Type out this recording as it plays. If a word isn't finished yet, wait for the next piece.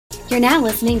You're now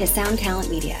listening to Sound Talent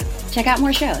Media. Check out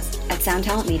more shows at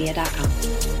soundtalentmedia.com.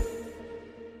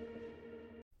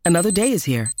 Another day is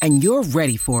here, and you're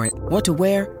ready for it. What to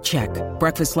wear? Check.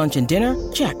 Breakfast, lunch, and dinner?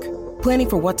 Check. Planning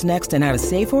for what's next and how to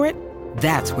save for it?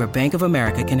 That's where Bank of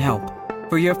America can help.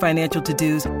 For your financial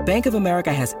to-dos, Bank of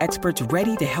America has experts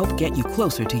ready to help get you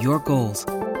closer to your goals.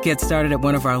 Get started at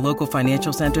one of our local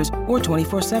financial centers or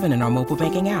 24/7 in our mobile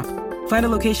banking app. Find a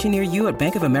location near you at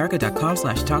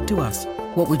bankofamerica.com/talktous.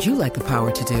 What would you like the power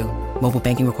to do? Mobile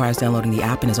banking requires downloading the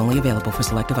app and is only available for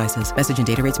select devices. Message and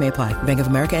data rates may apply. Bank of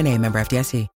America N.A., member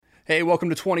FDIC. Hey, welcome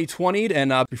to 2020.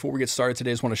 And before we get started today,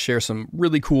 I just want to share some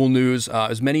really cool news.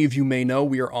 As many of you may know,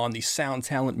 we are on the Sound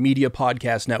Talent Media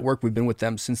Podcast Network. We've been with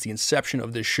them since the inception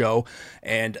of this show,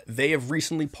 and they have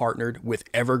recently partnered with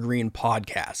Evergreen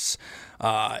Podcasts.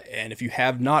 And if you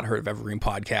have not heard of Evergreen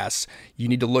Podcasts, you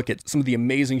need to look at some of the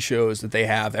amazing shows that they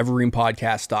have,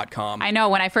 evergreenpodcast.com. I know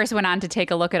when I first went on to take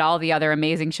a look at all the other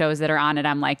amazing shows that are on it,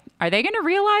 I'm like, are they going to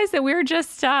realize that we're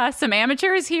just some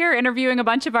amateurs here interviewing a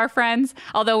bunch of our friends?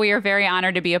 Although we are very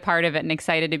honored to be a part of it and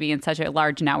excited to be in such a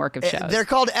large network of shows. They're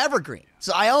called Evergreen.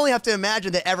 So I only have to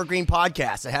imagine that Evergreen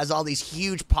Podcast that has all these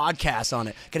huge podcasts on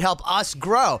it can help us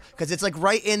grow because it's like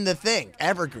right in the thing,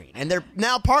 Evergreen. And they're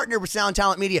now partnered with Sound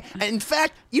Talent Media. And in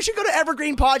fact, you should go to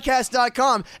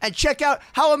evergreenpodcast.com and check out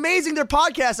how amazing their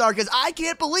podcasts are because I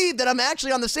can't believe that I'm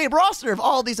actually on the same roster of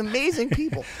all these amazing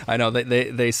people. I know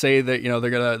they say that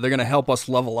they're gonna help us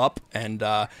level up and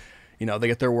they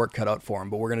get their work cut out for them,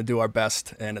 but we're going to do our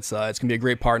best, and it's going to be a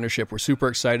great partnership. We're super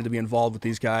excited to be involved with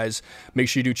these guys. Make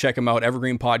sure you do check them out,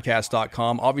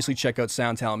 evergreenpodcast.com. Obviously, check out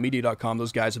soundtalentmedia.com.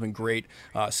 Those guys have been great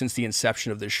since the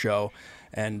inception of this show.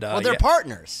 And they're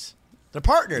partners. They're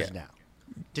partners now.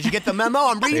 Did you get the memo?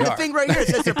 I'm reading the thing right here. It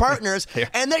says they're partners.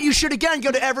 And that you should, again,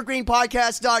 go to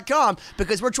evergreenpodcast.com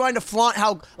because we're trying to flaunt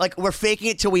how, we're faking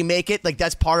it till we make it.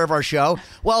 That's part of our show.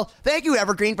 Well, thank you,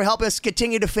 Evergreen, for helping us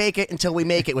continue to fake it until we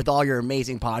make it with all your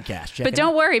amazing podcasts. But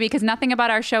don't worry, because nothing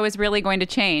about our show is really going to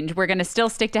change. We're going to still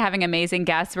stick to having amazing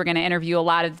guests. We're going to interview a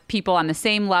lot of people on the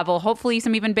same level, hopefully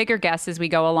some even bigger guests as we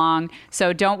go along.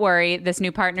 So don't worry, this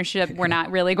new partnership, we're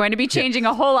not really going to be changing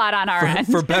a whole lot on our end.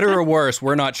 For better or worse,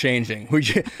 we're not changing.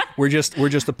 We're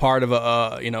just a part of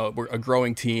we're a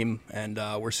growing team, and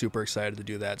we're super excited to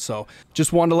do that. So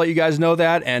just wanted to let you guys know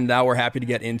that, and now we're happy to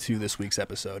get into this week's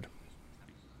episode.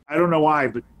 I don't know why,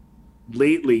 but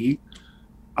lately,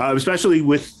 especially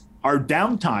with our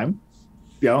downtime,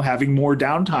 having more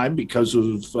downtime because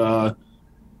of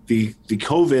the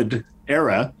COVID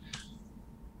era,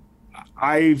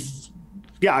 I've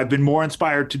been more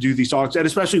inspired to do these talks, and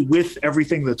especially with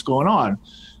everything that's going on,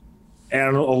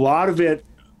 and a lot of the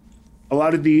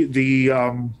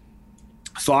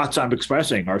thoughts I'm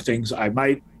expressing are things I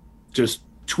might just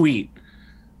tweet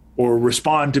or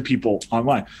respond to people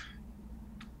online.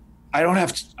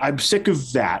 I'm sick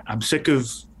of that. I'm sick of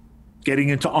getting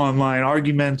into online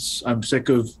arguments. I'm sick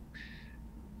of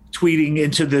tweeting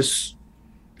into this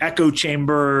echo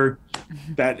chamber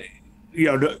that,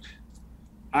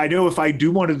 I know if I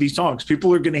do one of these songs,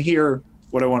 people are going to hear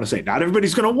what I want to say. Not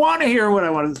everybody's going to want to hear what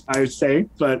I say,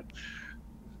 but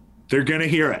they're going to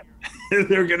hear it.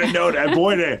 They're going to know that.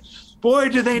 Boy,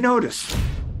 do they notice.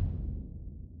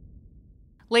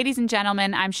 Ladies and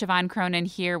gentlemen, I'm Siobhan Cronin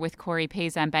here with Corey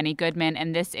Peza and Benny Goodman,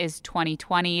 and this is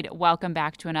 2020. Welcome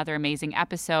back to another amazing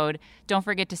episode. Don't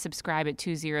forget to subscribe at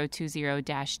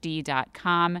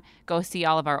 2020-d.com. Go see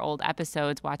all of our old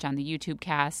episodes, watch on the YouTube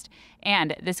cast.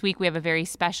 And this week we have a very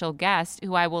special guest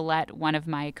who I will let one of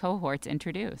my cohorts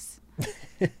introduce.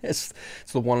 It's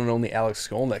the one and only Alex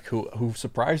Skolnick, who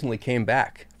surprisingly came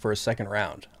back for a second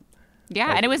round.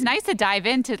 Yeah, and it was nice to dive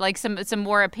into some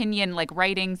more opinion,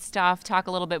 writing stuff, talk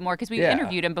a little bit more, because we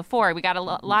interviewed him before. We got a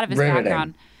lot of his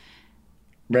background.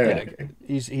 Yeah,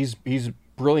 he's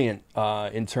brilliant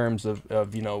in terms of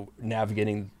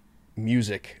navigating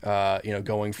music,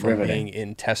 going from being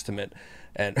in Testament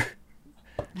and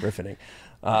riffing.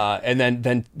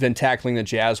 And then tackling the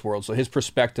jazz world. So his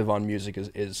perspective on music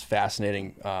is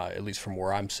fascinating, at least from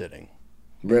where I'm sitting.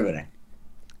 Riveting.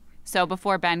 So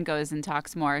before Ben goes and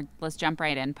talks more, let's jump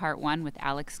right in. Part 1 with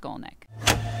Alex Skolnick.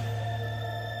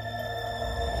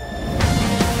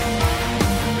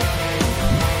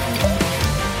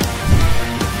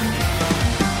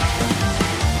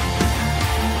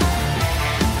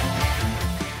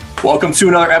 Welcome to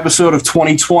another episode of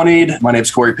 2020. My name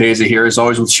is Corey Peza here, as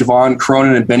always, with Siobhan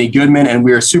Cronin and Benny Goodman, and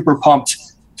we are super pumped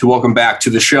to welcome back to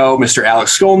the show Mr.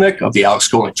 Alex Skolnick of the Alex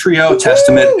Skolnick Trio,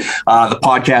 Testament, the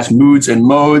podcast Moods and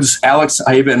Modes. Alex,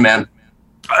 how you been, man?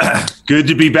 Good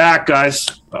to be back, guys.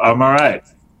 I'm all right.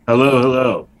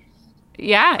 Hello.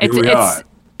 Yeah,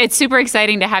 It's super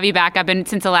exciting to have you back.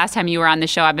 Since the last time you were on the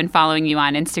show, I've been following you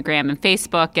on Instagram and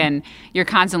Facebook, and you're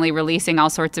constantly releasing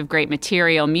all sorts of great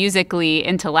material, musically,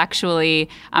 intellectually.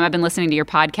 I've been listening to your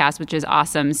podcast, which is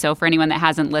awesome. So for anyone that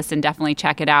hasn't listened, definitely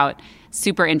check it out.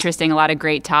 Super interesting, a lot of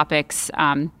great topics.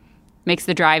 Makes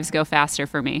the drives go faster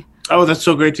for me. Oh, that's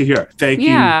so great to hear. Thank you,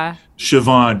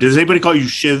 Siobhan. Does anybody call you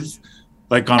Shiv,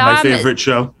 like on my favorite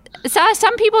show? So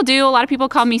some people do. A lot of people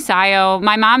call me Sayo.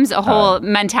 My mom's whole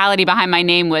mentality behind my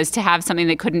name was to have something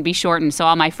that couldn't be shortened. So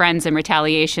all my friends in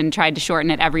retaliation tried to shorten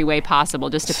it every way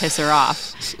possible just to piss her off.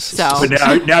 So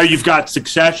but now you've got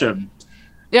Succession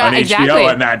on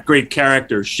HBO and that great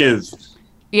character, Shiv.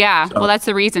 Yeah, well, that's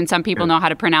the reason some people know how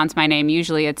to pronounce my name.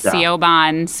 Usually it's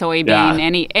Siobhan,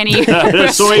 soybean, any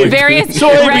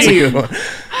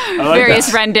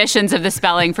various renditions of the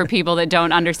spelling for people that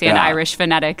don't understand Irish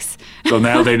phonetics. So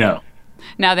now they know.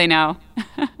 Now they know.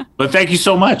 But thank you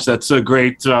so much. That's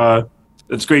great to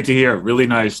hear. Really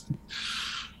nice.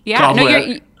 Yeah,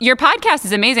 no, your podcast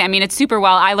is amazing. I mean, it's super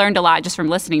well. I learned a lot just from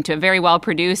listening to it. Very well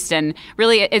produced, and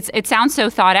really, it sounds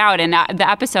so thought out. And the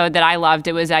episode that I loved,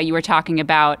 it was you were talking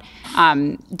about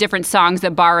different songs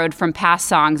that borrowed from past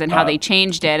songs and how they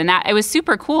changed it, and it was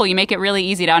super cool. You make it really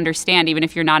easy to understand, even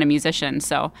if you're not a musician.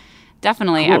 So,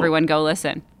 definitely, everyone go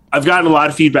listen. I've gotten a lot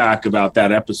of feedback about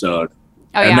that episode,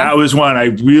 and that was one I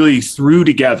really threw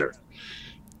together.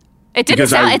 It didn't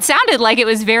sound. It sounded like it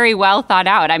was very well thought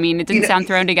out. I mean, it didn't sound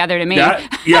thrown together to me. Yeah,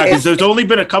 because there's only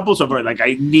been a couple so far. Like,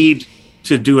 I need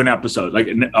to do an episode. Like,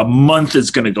 a month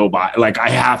is going to go by. Like, I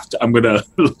have to. I'm going to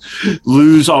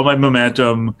lose all my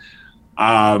momentum.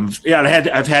 I've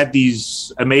had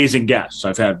these amazing guests.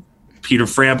 I've had Peter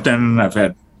Frampton. I've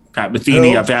had Pat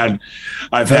Metheny. I've had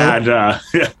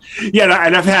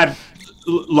and I've had a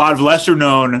lot of lesser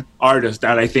known artists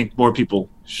that I think more people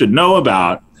should know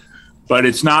about. But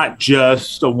it's not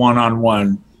just a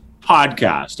one-on-one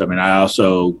podcast. I mean, I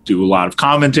also do a lot of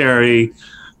commentary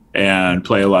and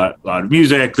play a lot of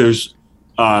music. There's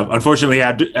unfortunately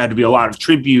had to be a lot of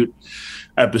tribute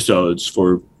episodes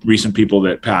for recent people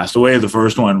that passed away. The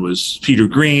first one was Peter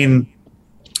Green,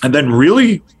 and then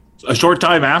really a short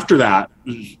time after that,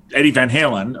 Eddie Van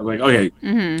Halen. I'm like, okay,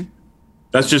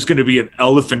 that's just going to be an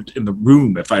elephant in the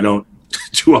room if I don't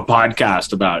do a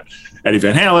podcast about Eddie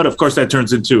Van Halen. Of course, that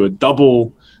turns into a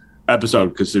double episode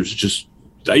because there's just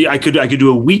I could do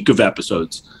a week of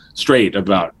episodes straight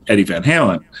about Eddie Van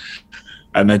Halen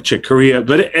and then Chick Corea.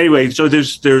 But anyway, so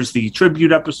there's the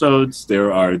tribute episodes.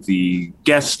 There are the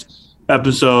guest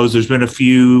episodes. There's been a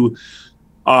few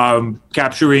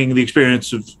capturing the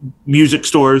experience of music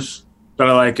stores that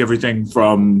I like. Everything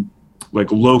from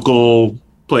like local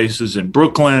places in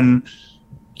Brooklyn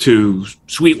to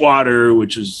Sweetwater,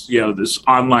 which is, this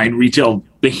online retail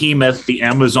behemoth, the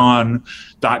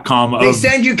Amazon.com. They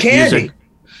send you candy. Music.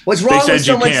 What's wrong with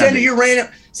someone sending you random?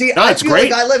 See, I feel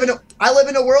great. like I live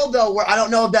in a world though where I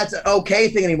don't know if that's an okay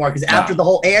thing anymore. Because after the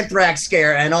whole Anthrax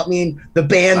scare, and I don't mean the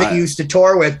band that you used to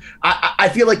tour with, I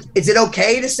feel like, is it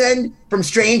okay to send from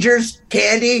strangers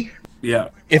candy? Yeah.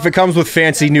 If it comes with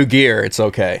fancy new gear, it's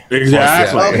okay.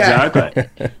 Exactly. Exactly.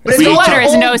 But Sweetwater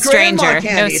is no stranger.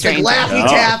 No it's stranger. like Laffy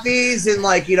Taffies and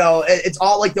it's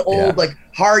all like the old like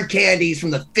hard candies from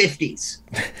the 50s.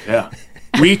 Yeah.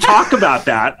 We talk about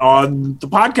that on the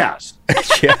podcast.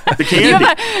 Yeah. The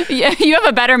candy. You have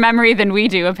a better memory than we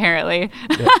do, apparently.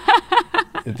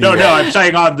 No, I'm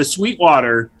saying on the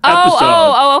Sweetwater episode.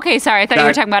 Oh, okay. Sorry. I thought you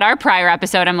were talking about our prior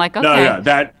episode. I'm like, okay. No,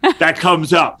 that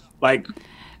comes up. Like,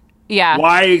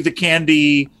 why the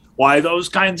candy? Why those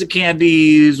kinds of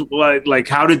candies? Like,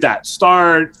 how did that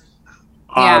start?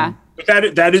 But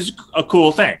that is a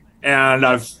cool thing. And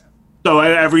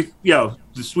the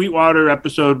Sweetwater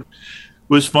episode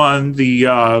was fun. The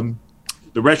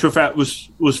retrofit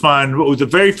was fun. The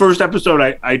very first episode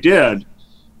I did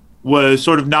was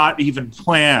sort of not even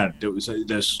planned. It was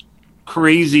this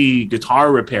crazy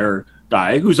guitar repair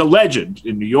guy who's a legend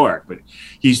in New York, but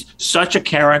he's such a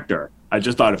character. I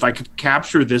just thought if I could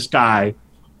capture this guy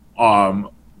and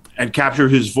capture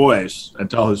his voice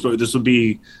and tell his story, this would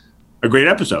be a great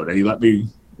episode. And he let me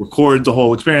record the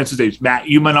whole experience. His name's Matt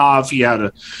Umanoff. He had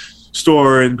a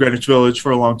store in Greenwich Village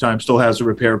for a long time, still has a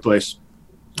repair place.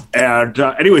 And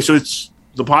anyway, so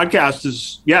the podcast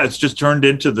is, it's just turned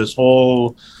into this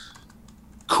whole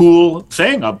cool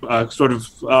thing, sort of,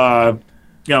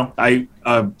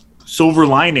 silver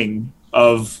lining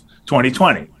of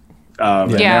 2020.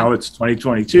 Now it's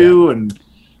 2022, and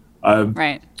I've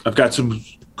got some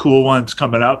cool ones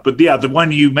coming up. But the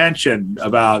one you mentioned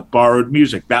about borrowed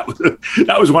music, that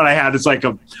was one I had. It's like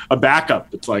a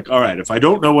backup. It's like, all right, if I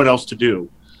don't know what else to do,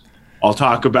 I'll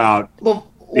talk about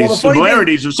these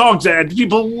similarities of songs, and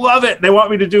people love it. They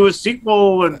want me to do a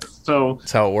sequel, and so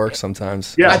that's how it works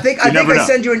sometimes. Yeah, I think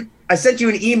I sent you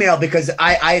an email because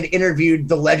I had interviewed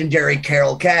the legendary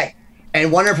Carol Kay. And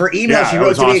one of her emails she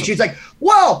wrote to me, and she's like,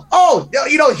 well,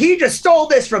 he just stole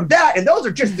this from that, and those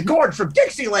are just the chords from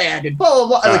Dixieland, and blah, blah,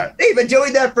 blah. Like, they've been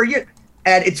doing that for years.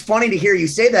 And it's funny to hear you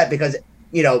say that because,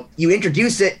 you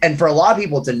introduce it, and for a lot of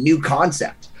people, it's a new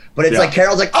concept. But it's like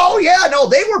Carol's like, oh, yeah, no,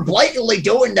 they were blatantly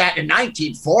doing that in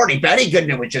 1940. Benny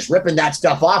Goodman was just ripping that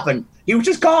stuff off, and he was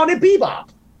just calling it bebop.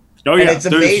 Oh, yeah. And it's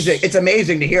amazing. It's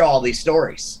amazing to hear all these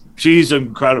stories. She's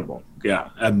incredible. Yeah.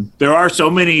 And there are so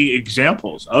many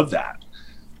examples of that.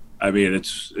 I mean,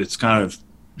 it's kind of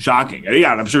shocking.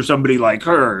 Yeah, and I'm sure somebody like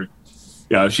her,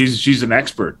 she's an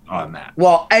expert on that.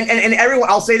 Well, and everyone,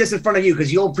 I'll say this in front of you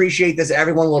because you'll appreciate this.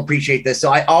 Everyone will appreciate this.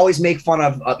 So I always make fun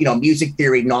of, music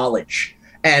theory knowledge.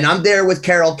 And I'm there with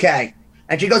Carol Kay.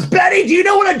 And she goes, Betty, do you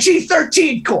know what a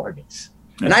G13 chord is?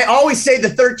 And I always say the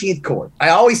 13th chord. I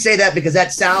always say that because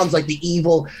that sounds like the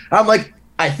evil. I'm like,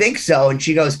 I think so. And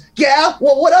she goes, yeah,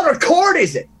 well, what other chord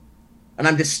is it? And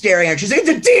I'm just staring at her. She's like, it's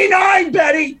a D9,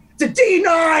 Betty. It's a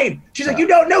D9. She's like, you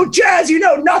don't know jazz, you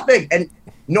know nothing. And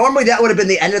normally that would have been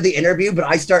the end of the interview, but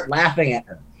I start laughing at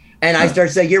her. And I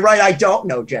start saying, you're right, I don't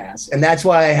know jazz. And that's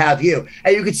why I have you.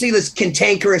 And you could see this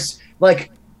cantankerous, like,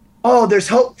 oh, there's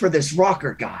hope for this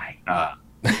rocker guy.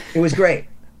 It was great.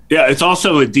 Yeah, it's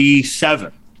also a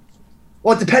D7.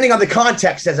 Well, depending on the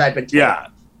context, as I've been told.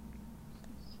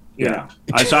 Yeah.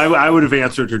 So I would have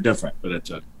answered her different,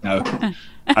 but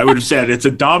I would have said it's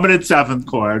a dominant 7th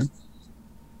chord.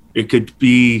 It could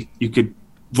be, you could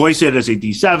voice it as a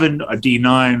D7, a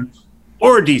D9,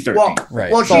 or a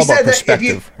D13. Well, she said that if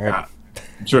you...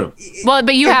 True. Well,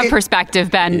 but you have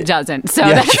perspective, Ben doesn't. So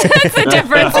that's the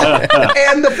difference.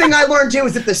 And the thing I learned too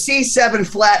is that the C7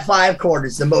 flat 5 chord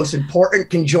is the most important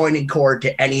conjoining chord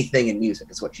to anything in music,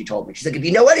 is what she told me. She's like, if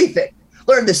you know anything,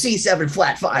 learn the C7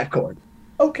 flat 5 chord.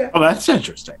 Okay. Oh, that's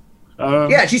interesting.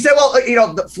 Yeah, she said, well,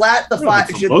 the flat, the 5,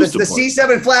 the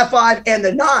C7 flat 5 and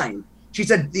the 9. She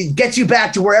said, it gets you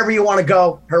back to wherever you want to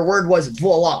go. Her word was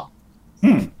voila.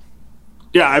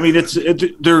 Yeah, I mean,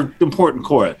 they're important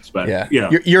chords, but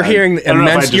you're hearing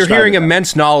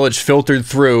immense knowledge filtered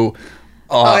through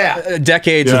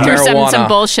decades of marijuana. Some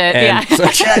bullshit.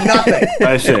 Nothing.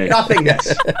 I see.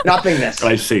 Nothingness.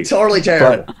 I see. Totally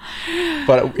terrible.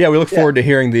 But we look forward to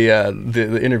hearing the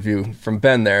interview from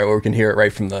Ben there, where we can hear it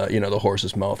right from the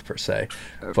horse's mouth per se.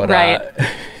 But right.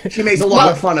 She makes a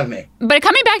lot of fun of me. But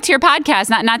coming back to your podcast,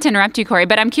 not to interrupt you, Corey,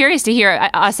 but I'm curious to hear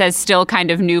us as still kind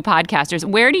of new podcasters.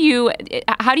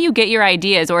 How do you get your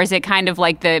ideas, or is it kind of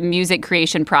like the music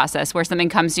creation process where something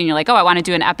comes to you and you're like, oh, I want to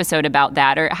do an episode about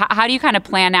that, or how do you kind of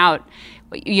plan out,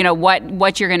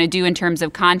 what you're going to do in terms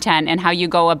of content and how you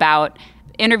go about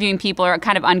interviewing people or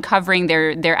kind of uncovering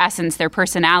their essence, their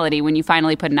personality when you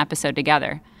finally put an episode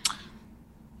together?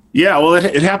 Yeah, well,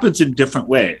 it happens in different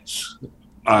ways.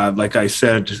 Like I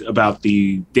said about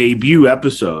the debut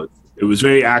episode, it was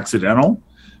very accidental.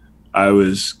 I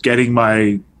was getting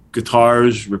my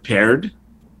guitars repaired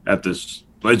at this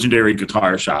legendary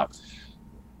guitar shop.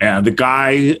 And the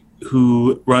guy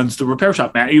who runs the repair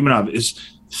shop, Matt Umanov, is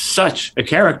such a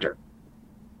character.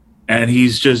 And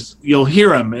you'll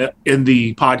hear him in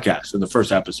the podcast in the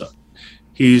first episode.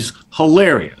 He's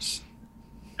hilarious.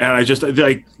 And I just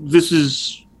this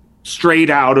is straight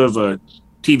out of a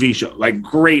TV show, like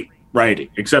great writing,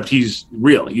 except he's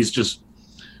real. He's just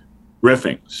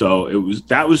riffing. So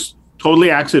that was totally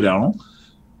accidental.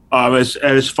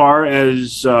 As far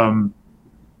as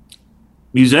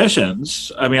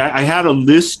musicians, I mean, I had a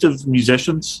list of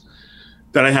musicians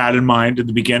that I had in mind in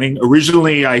the beginning.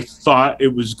 Originally, I thought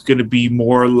it was going to be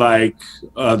more like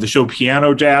the show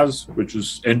Piano Jazz, which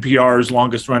was NPR's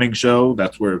longest running show.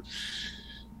 That's where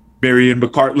Marian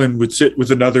McCartland would sit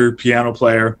with another piano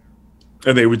player,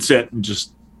 and they would sit and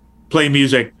just play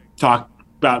music, talk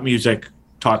about music,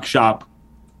 talk shop.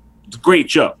 It's a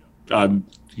great show.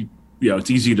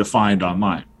 It's easy to find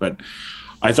online. But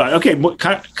I thought, okay, what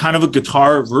kind of a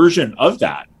guitar version of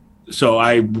that? So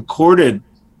I recorded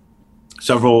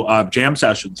several jam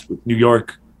sessions with New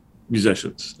York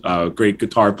musicians. A great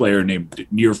guitar player named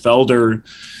Nir Felder.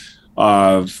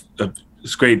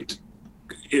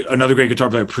 Another great guitar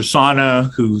player,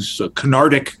 Prasanna, who's a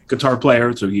Carnatic guitar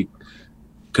player. So he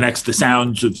connects the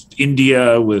sounds of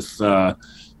India with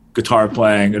guitar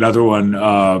playing. Another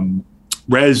one,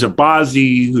 Rez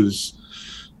Abazi, who's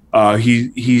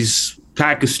he's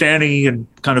Pakistani and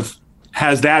kind of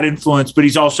has that influence, but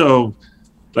he's also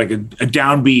like a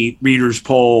downbeat readers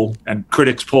poll and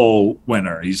critics poll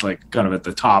winner. He's like kind of at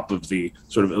the top of the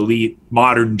sort of elite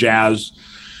modern jazz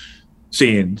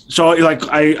scene. So like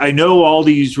I know all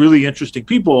these really interesting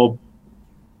people,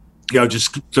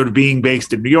 just sort of being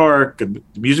based in New York and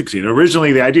the music scene.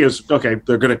 Originally, the idea is, okay,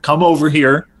 they're going to come over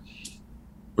here.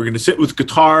 We're going to sit with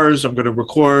guitars. I'm going to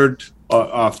record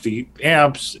off the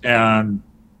amps and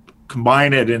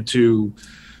combine it into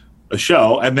a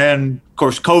show. And then, of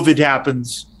course, COVID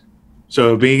happens.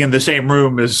 So being in the same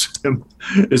room is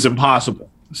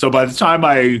impossible. So by the time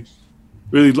I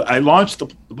launched the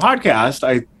podcast,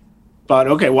 I thought,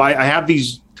 okay, well, I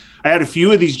had a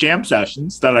few of these jam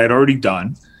sessions that I'd already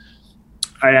done.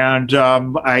 And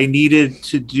I needed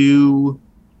to do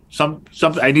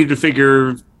something. I needed to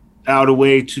figure out a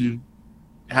way to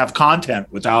have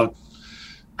content without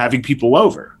having people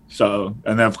over. So,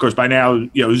 and then of course by now,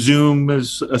 Zoom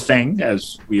is a thing,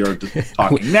 as we are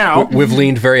talking now. We've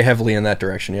leaned very heavily in that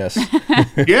direction. Yes.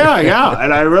 Yeah.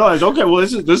 And I realized, okay, well,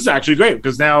 this is actually great,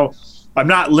 because now I'm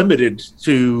not limited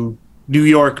to New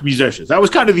York musicians. That was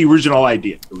kind of the original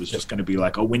idea. It was just going to be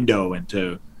like a window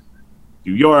into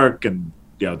New York and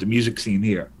the music scene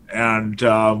here. And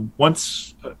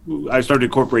once I started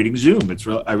incorporating Zoom,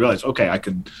 I realized, okay, I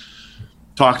can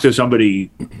talk to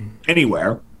somebody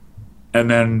anywhere, and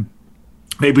then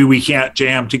maybe we can't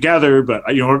jam together, but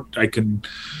I can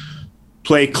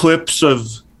play clips of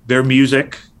their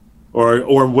music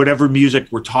or whatever music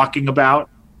we're talking about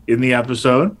in the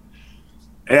episode.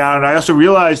 And I also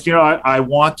realized, I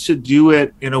want to do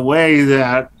it in a way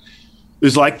that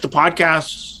is like the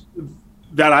podcasts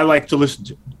that I like to listen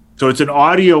to. So it's an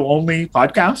audio only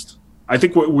podcast. I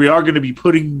think we are going to be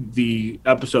putting the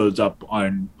episodes up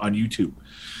on YouTube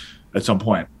at some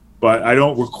point, but I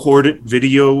don't record it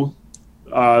video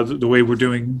the way we're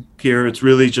doing here. It's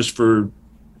really just for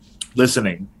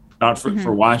listening, not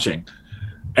for watching.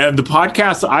 And the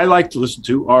podcasts I like to listen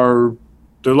to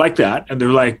they're like that, and they're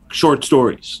like short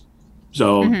stories.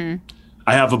 So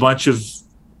I have a bunch of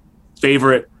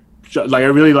favorite, like I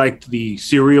really liked the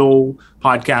Serial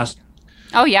podcast.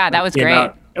 Oh yeah, that was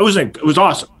great. It was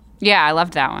awesome. Yeah, I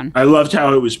loved that one. I loved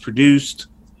how it was produced.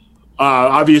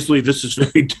 Obviously, this is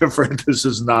very different. This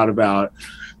is not about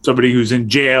somebody who's in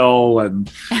jail,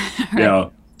 and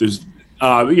right. This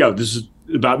is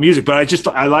about music. But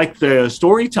I like the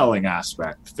storytelling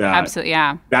aspect that absolutely,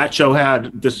 yeah, that show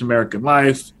had. This American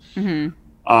Life.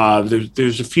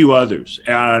 There's a few others,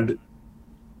 and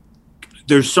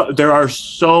there are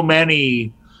so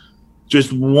many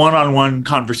just one-on-one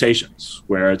conversations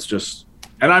where it's just,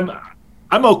 and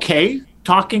I'm okay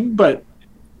talking, but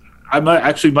I'm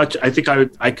actually I think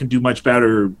I can do much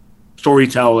better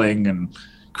storytelling and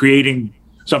creating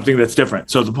something that's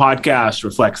different. So the podcast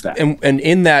reflects that. And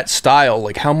in that style,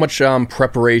 like how much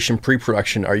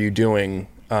pre-production are you doing?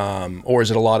 Or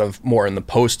is it a lot of more in the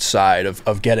post side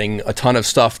of getting a ton of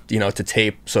stuff, to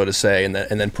tape, so to say, and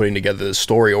then putting together the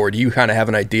story? Or do you kind of have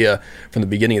an idea from the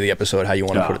beginning of the episode how you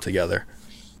want to put it together?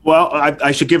 Well,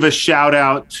 I should give a shout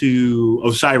out to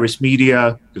Osiris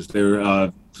Media, because they're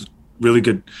a really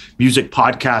good music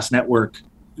podcast network.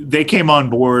 They came on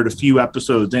board a few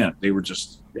episodes in. They were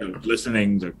just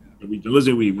listening.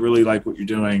 We really like what you're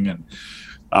doing, and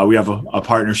we have a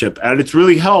partnership, and it's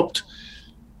really helped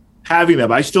having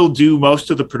them. I still do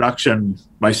most of the production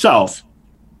myself,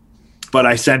 but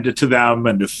I send it to them,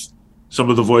 and if some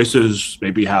of the voices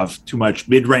maybe have too much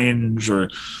mid-range or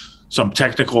some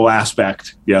technical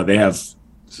aspect, they have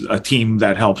a team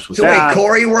that helps with that. Wait,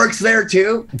 Corey works there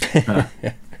too?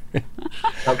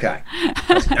 Okay.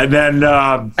 And then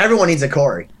everyone needs a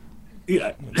Corey.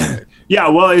 Yeah,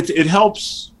 well, it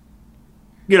helps,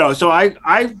 so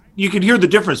you can hear the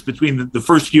difference between the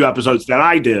first few episodes that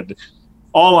I did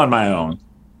all on my own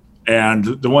and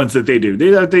the ones that they do.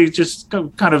 They just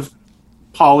kind of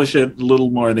polish it a little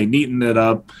more. They neaten it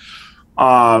up.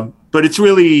 But it's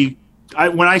really,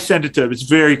 when I send it to them, it's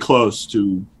very close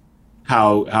to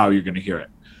how you're going to hear it.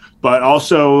 But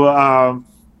also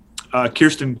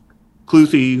Kirsten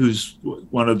Cluthy, who's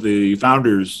one of the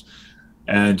founders,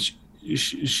 and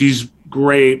she's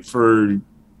great for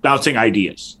bouncing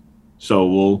ideas.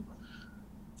 So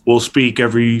we'll speak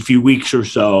every few weeks or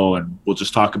so, and we'll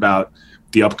just talk about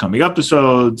the upcoming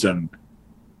episodes, and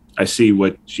I see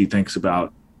what she thinks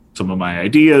about some of my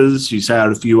ideas. She's had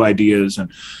a few ideas,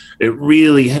 and it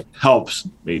really helps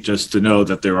me just to know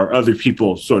that there are other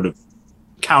people sort of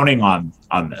counting on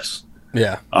this.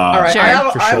 Yeah. All right. Sure. I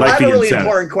have Like a really incentive.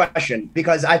 important question,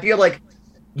 because I feel like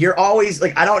you're always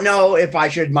like, I don't know if I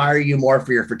should admire you more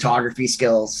for your photography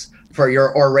skills, for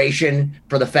your oration,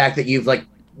 for the fact that you've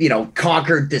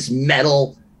conquered this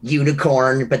metal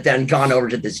unicorn, but then gone over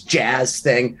to this jazz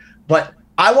thing. But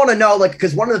I want to know, like,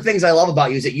 because one of the things I love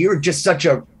about you is that you're just such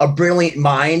a brilliant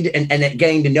mind, and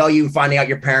getting to know you and finding out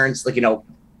your parents, like,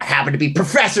 happen to be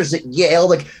professors at Yale,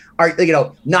 like, are,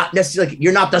 not necessarily, like,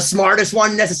 you're not the smartest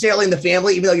one necessarily in the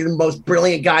family, even though you're the most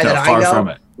brilliant guy that I know. Far from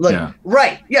it. Look,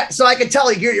 right. Yeah. So I can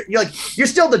tell you're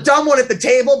still the dumb one at the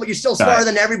table, but you're still smarter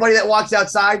than everybody that walks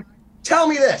outside. Tell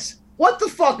me this. What the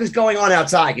fuck is going on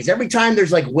outside? Because every time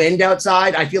there's like wind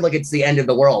outside, I feel like it's the end of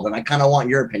the world. And I kind of want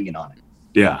your opinion on it.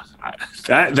 Yeah.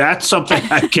 That's something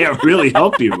I can't really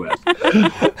help you with.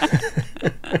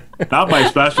 Not my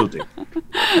specialty.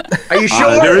 Are you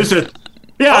sure? There is a...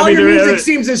 Yeah, all your music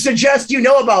seems to suggest you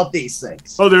know about these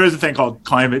things. Oh, there is a thing called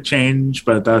climate change,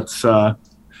 but that's...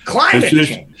 climate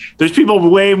change. There's people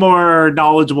way more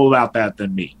knowledgeable about that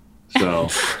than me. So,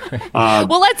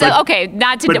 well, let's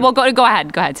we'll go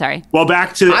ahead. Sorry. Well,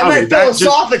 back to I meant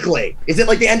philosophically. Is it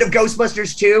like the end of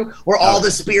Ghostbusters 2, where all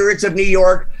the spirits of New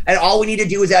York and all we need to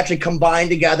do is actually combine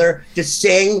together to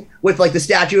sing with like the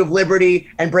Statue of Liberty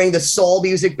and bring the soul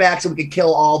music back so we could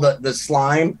kill all the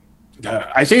slime?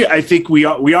 I think we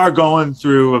are going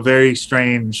through a very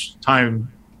strange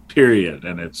time period,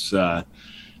 and it's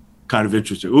kind of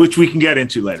interesting, which we can get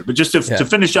into later. But just to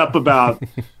finish up about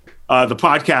the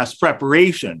podcast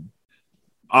preparation,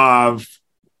 most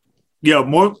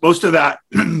of that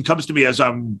comes to me as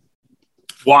I'm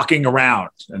walking around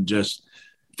and just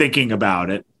thinking about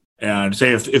it. And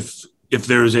say if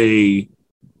there's a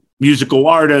musical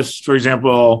artist, for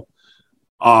example,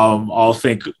 I'll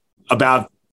think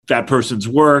about that person's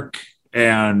work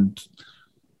and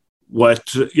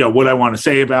what I want to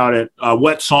say about it,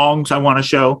 what songs I want to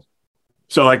show.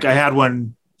 So like I had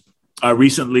one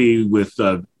recently with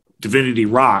Divinity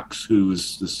Rocks,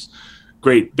 who's this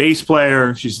great bass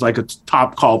player. She's like a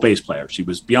top call bass player. She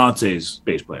was Beyonce's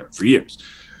bass player for years.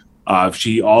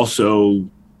 She also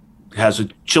has a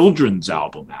children's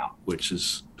album out, which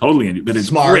is totally but it's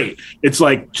smart. Great. It's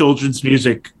like children's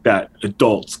music that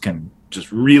adults can just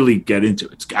really get into.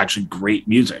 It's actually great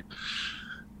music.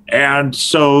 And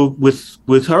so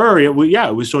with her, it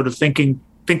was sort of thinking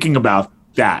about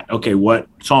that. Okay, what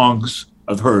songs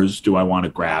of hers do I want to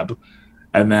grab?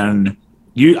 And then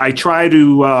I try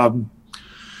to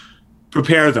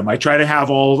prepare them. I try to have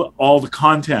all the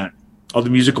content, all the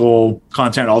musical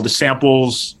content, all the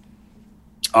samples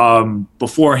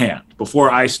beforehand, before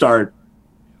I start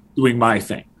doing my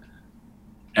thing.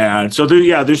 And so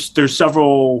there's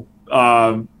several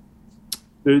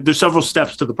there's several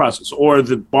steps to the process. Or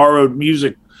the borrowed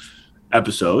music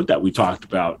episode that we talked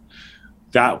about.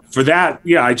 I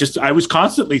was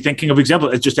constantly thinking of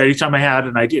examples. Just anytime I had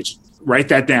an idea, just write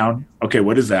that down. Okay,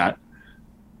 what is that?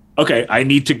 Okay, I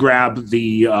need to grab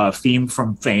the theme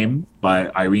from Fame by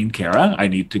Irene Cara. I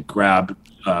need to grab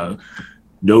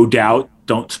No Doubt,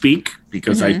 Don't Speak,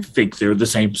 because I think they're the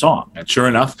same song. And sure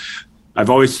enough, I've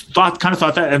always thought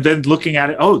that, and then looking at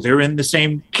it, they're in the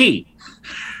same key.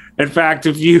 In fact,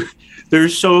 they're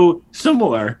so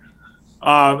similar.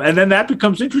 And then that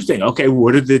becomes interesting. Okay,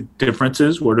 what are the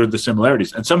differences? What are the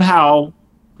similarities? And somehow,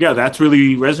 that's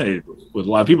really resonated with a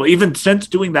lot of people. Even since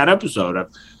doing that episode,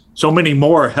 so many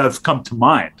more have come to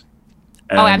mind.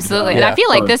 And, absolutely. And I feel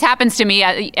like this happens to me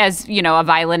as a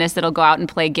violinist that'll go out and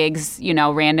play gigs,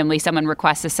 randomly. Someone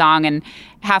requests a song, and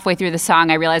halfway through the song,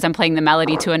 I realize I'm playing the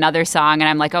melody to another song, and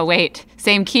I'm like, oh, wait,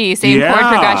 same key, same chord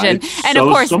progression. And of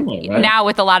course, similar, right? Now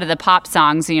with a lot of the pop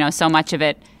songs, so much of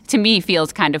it, to me,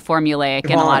 feels kind of formulaic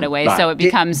in a lot of ways. Right. So it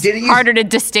becomes harder to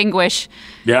distinguish.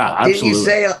 Yeah, absolutely. Didn't you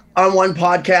say on one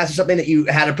podcast or something that you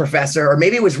had a professor, or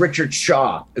maybe it was Richard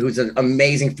Shaw, who's an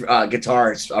amazing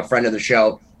guitarist, a friend of the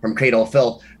show from Cradle of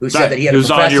Filth, who said that he had a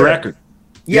professor. Who's on your record.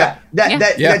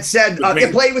 That said,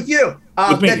 it played with you.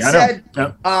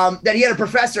 That he had a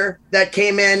professor that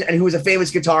came in and who was a famous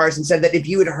guitarist and said that if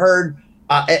you had heard,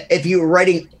 if you were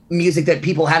writing music that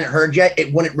people hadn't heard yet,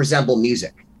 it wouldn't resemble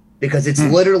music. Because it's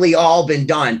literally all been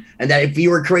done. And that if you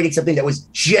were creating something that was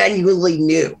genuinely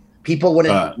new, people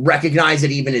wouldn't recognize it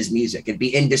even as music. It'd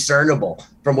be indiscernible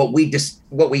from what we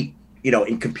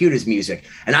in computers music.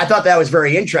 And I thought that was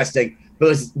very interesting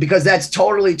because that's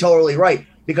totally, totally right.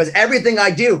 Because everything I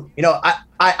do,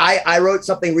 I wrote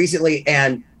something recently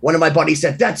and one of my buddies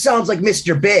said, that sounds like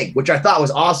Mr. Big, which I thought was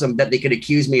awesome that they could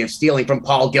accuse me of stealing from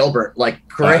Paul Gilbert. Like,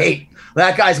 great.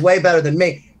 That guy's way better than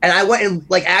me. And I went and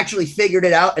actually figured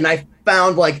it out, and I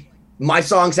found my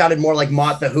song sounded more like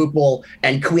Mott the Hoople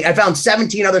and Queen. I found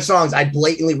 17 other songs I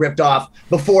blatantly ripped off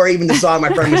before even the song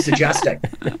my friend was suggesting.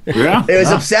 Yeah, it was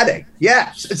upsetting.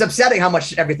 Yeah, it's upsetting how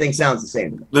much everything sounds the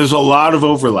same. There's a lot of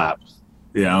overlap,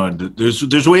 and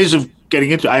there's ways of getting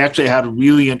into. I actually had a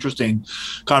really interesting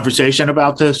conversation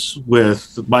about this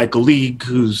with Michael League,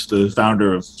 who's the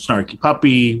founder of Snarky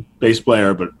Puppy, bass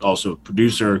player, but also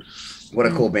producer. What a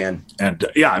cool band. And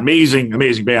amazing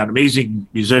band, amazing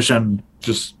musician,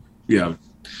 just,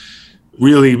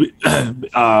 really,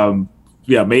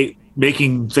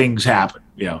 making things happen,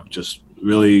 just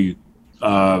really,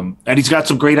 and he's got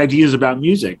some great ideas about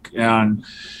music. And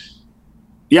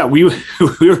we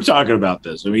were talking about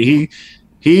this. I mean,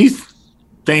 he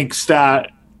thinks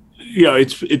that,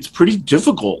 it's pretty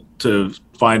difficult to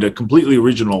find a completely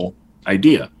original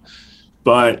idea,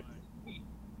 but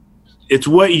it's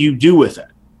what you do with it.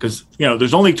 Because,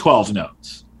 there's only 12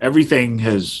 notes. Everything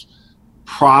has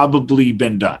probably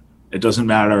been done. It doesn't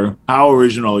matter how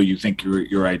original you think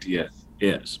your idea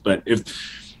is. But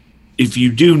if you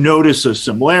do notice a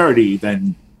similarity,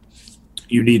 then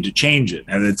you need to change it.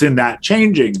 And it's in that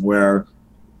changing where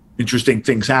interesting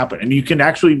things happen. And you can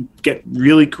actually get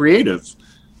really creative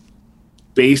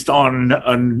based on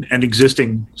an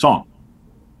existing song.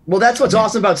 Well, that's what's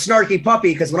awesome about Snarky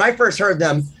Puppy, because when I first heard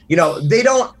them,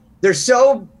 they're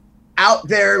so out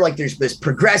there. Like, there's this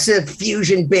progressive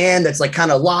fusion band that's like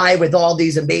kind of live with all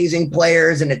these amazing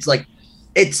players, and it's like,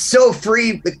 it's so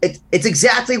free. It's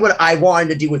exactly what I wanted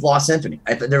to do with Lost Symphony.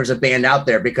 I thought there was a band out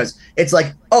there, because it's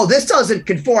like, oh, this doesn't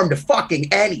conform to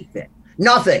fucking anything,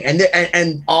 nothing,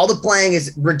 and all the playing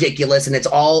is ridiculous, and it's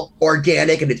all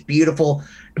organic, and it's beautiful.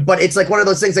 But it's like one of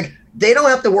those things, like, they don't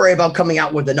have to worry about coming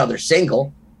out with another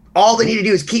single. All they need to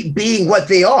do is keep being what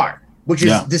they are, which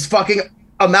is this fucking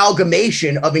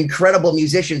amalgamation of incredible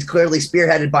musicians, clearly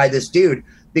spearheaded by this dude.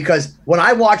 Because when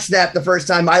I watched that the first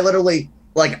time, I literally,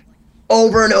 like,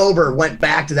 over and over went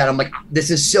back to that. I'm like,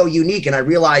 this is so unique. And I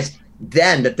realized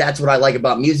then that that's what I like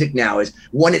about music now, is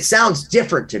when it sounds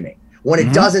different to me, when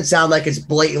it doesn't sound like it's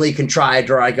blatantly contrived,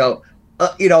 or I go,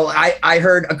 I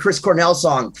heard a Chris Cornell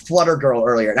song, Flutter Girl,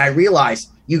 earlier, and I realized,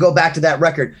 you go back to that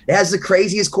record, it has the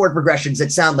craziest chord progressions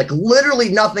that sound like literally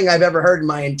nothing I've ever heard in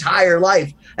my entire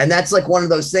life. And that's like one of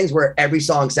those things where every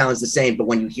song sounds the same, but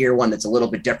when you hear one that's a little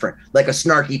bit different, like a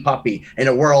Snarky Puppy in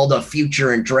a world of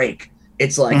Future and Drake,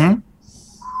 it's like...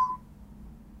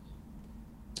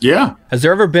 Yeah. Has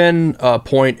there ever been a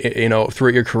point,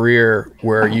 throughout your career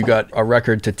where you got a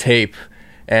record to tape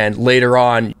and later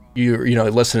on you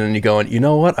listen and you going, you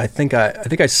know what? I think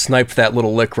I sniped that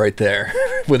little lick right there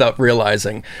without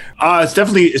realizing.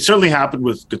 It certainly happened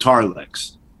with guitar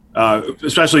licks,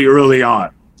 especially early on.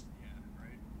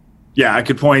 Yeah, I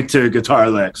could point to guitar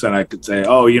licks and I could say,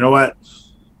 oh, you know what?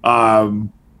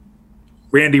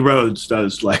 Randy Rhoads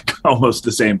does like almost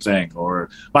the same thing, or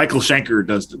Michael Schenker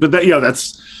does. But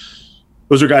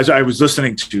those are guys I was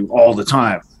listening to all the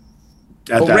time.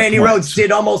 Well, Randy Rhoads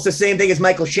did almost the same thing as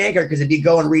Michael Schenker, because if you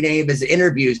go and read any of his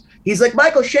interviews, he's like,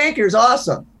 Michael Schenker's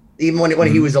awesome, even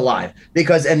when he was alive.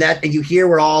 And you hear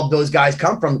where all those guys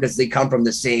come from, because they come from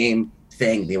the same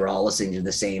thing. They were all listening to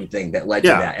the same thing that led to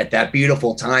that at that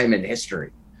beautiful time in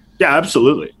history. Yeah,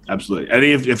 absolutely. And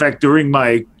in fact, during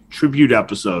my tribute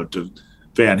episode to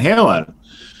Van Halen,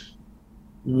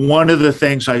 one of the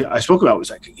things I spoke about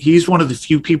was like, he's one of the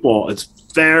few people, it's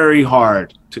very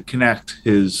hard to connect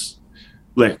his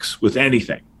licks with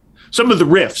anything. Some of the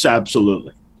riffs,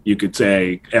 absolutely. You could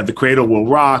say, and the Cradle Will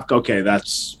Rock. Okay,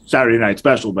 that's Saturday Night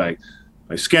Special by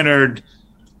Skynyrd.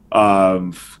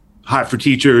 Hot for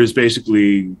Teacher is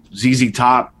basically ZZ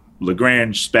Top,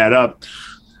 Lagrange sped up.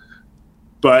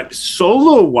 But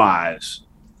solo-wise,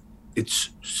 it's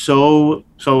so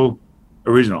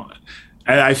original.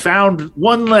 And I found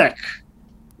one lick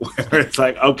where it's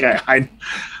like, okay,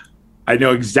 I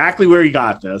know exactly where he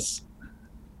got this.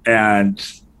 And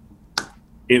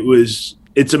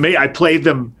it's amazing. I played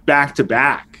them back to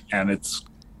back, and it's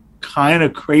kind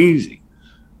of crazy.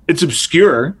 It's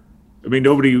obscure. I mean,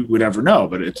 nobody would ever know,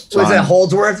 but it's... Was it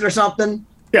Holdsworth or something?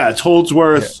 Yeah, it's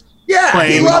Holdsworth. Yeah,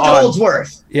 he loved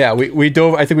Holdsworth. Yeah, we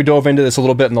dove into this a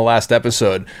little bit in the last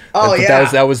episode. Oh,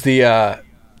 That was the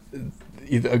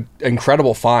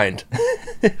incredible find,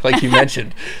 like you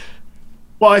mentioned.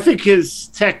 Well, I think his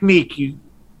technique,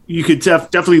 you could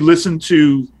definitely listen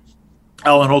to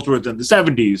Alan Holdsworth in the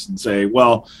 70s and say,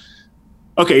 well,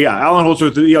 okay, yeah, Alan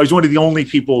Holdsworth, he's one of the only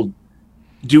people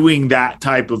doing that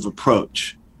type of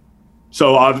approach.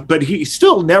 So, but he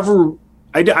still never,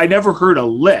 I never heard a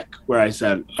lick where I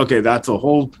said, okay, that's a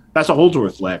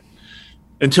Holdsworth lick,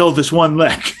 until this one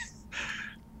lick.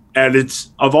 And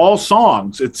it's, of all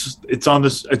songs, it's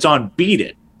on Beat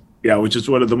It, which is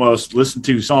one of the most listened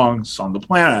to songs on the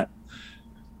planet.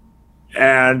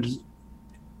 And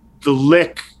the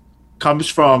lick comes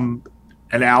from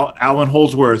Alan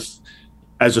Holdsworth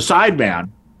as a sideman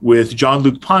with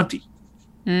Jean-Luc Ponty.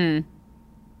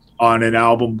 on an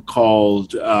album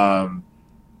called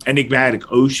Enigmatic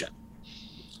Ocean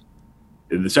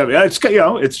in the 70s. It's, you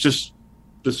know, it's just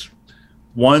this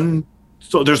one.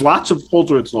 So there's lots of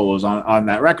Holdsworth solos on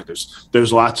that record.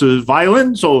 There's lots of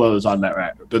violin solos on that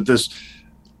record. But this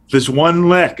one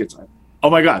lick, it's like, oh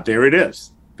my God, there it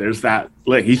is. There's that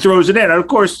lick. He throws it in. And of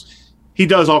course, he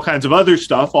does all kinds of other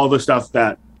stuff, all the stuff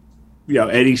that, you know,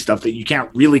 Eddie stuff that you can't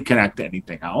really connect to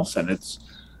anything else. And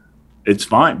it's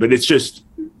fine. But it's just,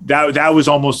 that was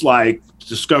almost like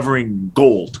discovering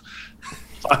gold.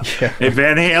 Yeah. A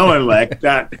Van Halen lick,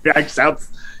 that sounds,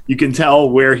 you can tell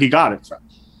where he got it from.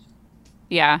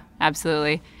 Yeah,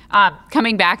 absolutely.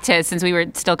 Coming back to, since we were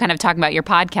still kind of talking about your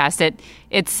podcast,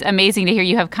 it's amazing to hear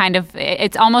you have kind of,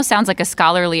 it almost sounds like a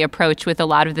scholarly approach with a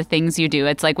lot of the things you do.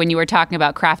 It's like when you were talking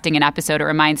about crafting an episode, it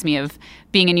reminds me of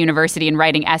being in university and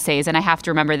writing essays, and I have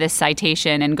to remember this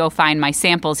citation and go find my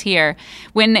samples here.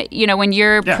 When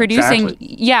you're producing,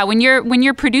 exactly. when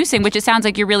you're producing, which it sounds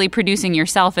like you're really producing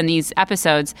yourself in these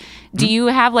episodes, do you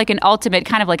have like an ultimate,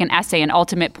 kind of like an essay, an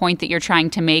ultimate point that you're trying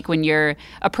to make when you're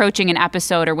approaching an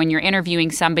episode or when you're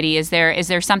interviewing somebody? Is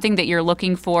there something that you're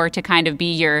looking for to kind of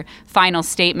be your final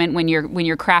statement when you're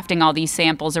crafting all these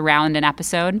samples around an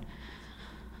episode?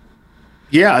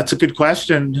 Yeah, it's a good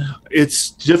question. It's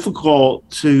difficult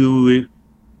to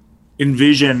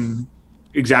envision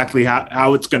exactly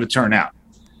how it's going to turn out.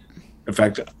 In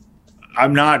fact,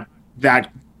 I'm not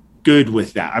that good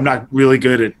with that. I'm not really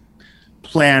good at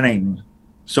planning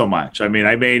so much. I mean,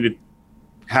 I may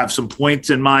have some points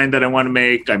in mind that I want to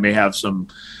make. I may have some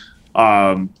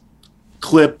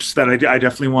clips that I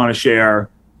definitely want to share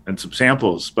and some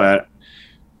samples. But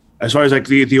as far as like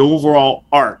the overall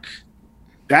arc,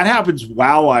 that happens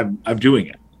while I'm doing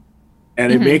it,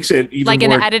 and it makes it even like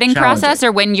more in the editing challenging. process,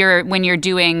 or when you're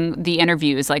doing the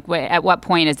interviews. Like, at what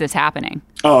point is this happening?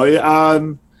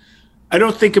 I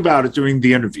don't think about it during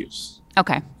the interviews.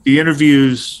 Okay. The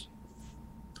interviews,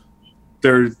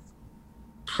 they're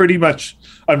pretty much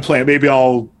unplanned. Maybe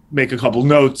I'll make a couple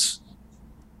notes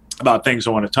about things I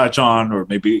want to touch on, or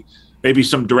maybe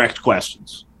some direct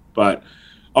questions,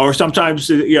 or sometimes,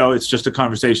 you know, it's just a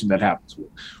conversation that happens.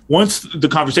 Once the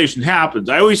conversation happens,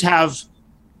 I always have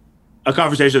a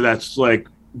conversation that's like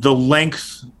the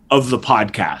length of the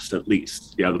podcast, at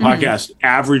least. You know, the podcast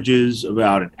averages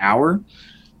about an hour,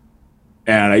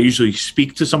 and I usually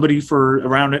speak to somebody for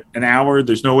around an hour.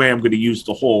 There's no way I'm going to use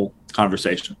the whole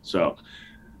conversation. So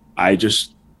I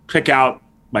just pick out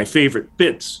my favorite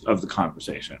bits of the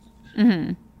conversation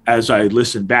as I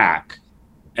listen back.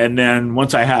 And then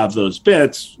once I have those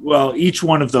bits, well, each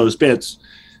one of those bits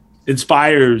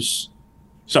inspires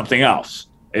something else.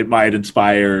 It might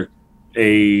inspire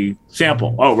a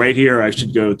sample. Oh, right here, I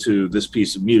should go to this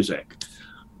piece of music.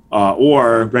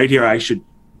 Or right here, I should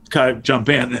jump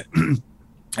in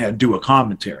and do a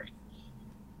commentary.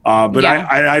 But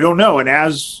I don't know. And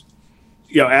as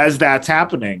that's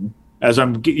happening, as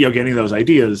I'm getting those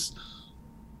ideas,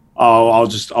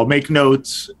 I'll make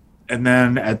notes. And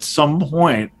then at some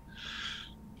point,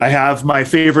 I have my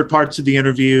favorite parts of the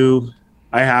interview.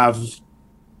 I have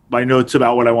my notes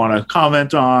about what I want to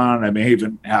comment on. I may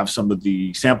even have some of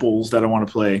the samples that I want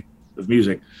to play of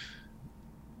music.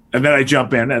 And then I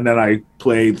jump in and then I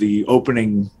play the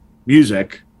opening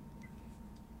music.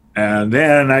 And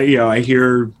then I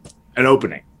hear an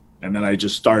opening. And then I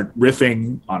just start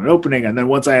riffing on an opening. And then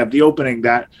once I have the opening,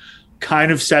 that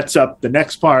kind of sets up the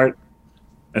next part.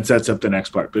 And sets up the next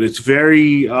part, but it's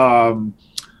very,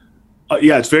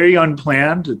 it's very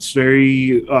unplanned. It's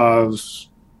very,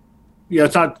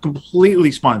 it's not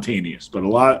completely spontaneous, but a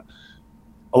lot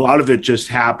of it just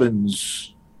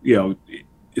happens. You know,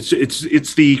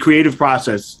 it's the creative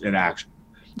process in action.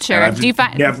 Sure. Do you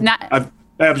find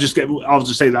I'll just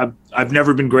say that I've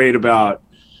never been great about,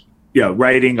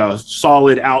 writing a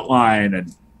solid outline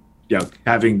and,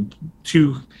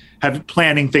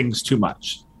 planning things too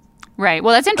much. Right.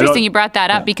 Well, that's interesting you brought that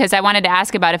up because I wanted to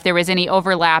ask about if there was any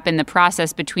overlap in the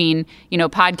process between,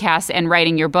 podcasts and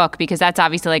writing your book, because that's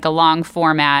obviously like a long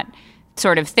format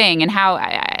sort of thing.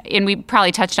 And we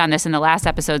probably touched on this in the last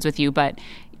episodes with you, but,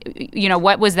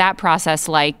 what was that process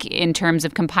like in terms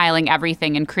of compiling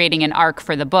everything and creating an arc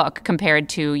for the book compared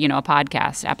to, a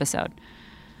podcast episode?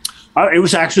 It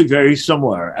was actually very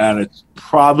similar, and it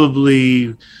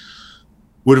probably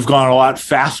would have gone a lot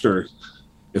faster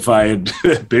if I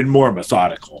had been more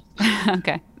methodical.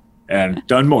 Okay. And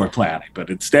done more planning. But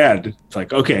instead, it's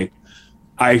like, okay,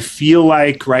 I feel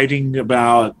like writing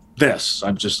about this.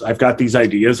 I've got these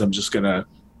ideas. I'm just going to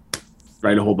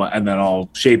write a whole bunch, and then I'll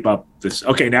shape up this.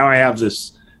 Okay, now I have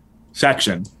this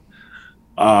section.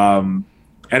 And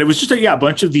it was just a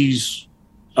bunch of these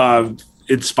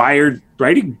inspired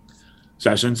writing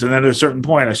sessions. And then at a certain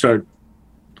point, I started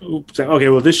saying, okay,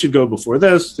 well, this should go before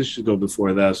this. This should go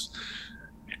before this.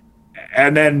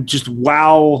 And then just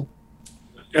while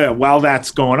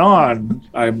that's going on,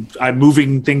 I'm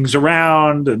moving things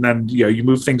around, and then you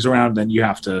move things around, then you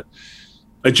have to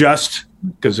adjust,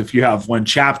 because if you have one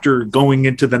chapter going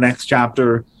into the next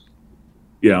chapter,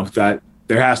 that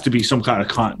there has to be some kind of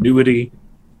continuity.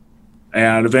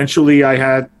 And eventually, I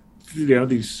had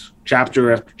these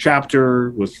chapter after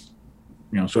chapter with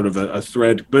sort of a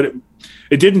thread, but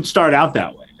it didn't start out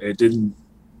that way. It didn't.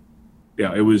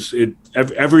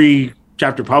 Every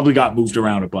chapter probably got moved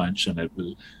around a bunch, and it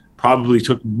probably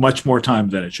took much more time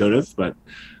than it should have. But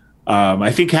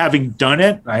I think having done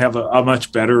it, I have a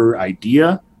much better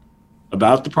idea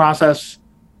about the process,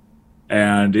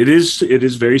 and it is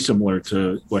very similar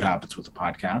to what happens with a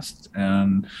podcast.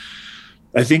 And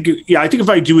I think if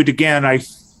I do it again, I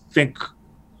think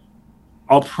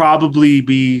I'll probably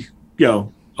be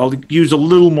I'll use a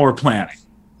little more planning,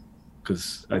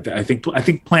 because I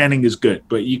think planning is good,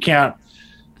 but you can't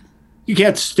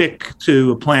stick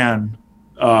to a plan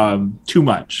too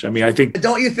much. I mean, I think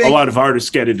don't you think a lot of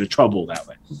artists get into trouble that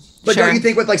way. But Don't you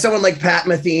think with like someone like Pat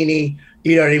Metheny,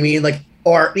 you know what I mean? Like,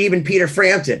 or even Peter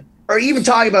Frampton, or even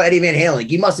talking about Eddie Van Halen,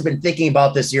 you must have been thinking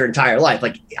about this your entire life.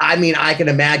 Like, I mean, I can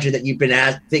imagine that you've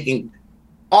been thinking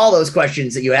all those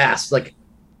questions that you asked, like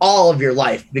all of your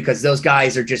life, because those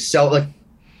guys are just so like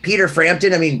Peter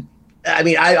Frampton. I mean,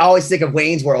 I always think of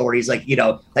Wayne's World, where he's like,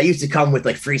 that used to come with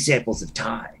like free samples of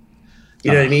Time.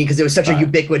 You know what I mean? Because it was such a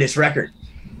ubiquitous record.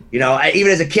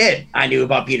 Even as a kid, I knew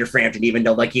about Peter Frampton, even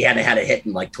though like he hadn't had a hit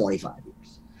in like 25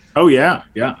 years. Oh yeah,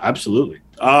 absolutely.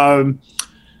 I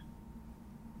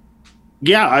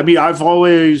mean, I've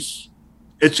always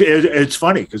it's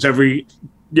funny because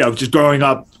just growing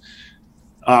up,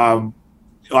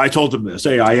 I told them this.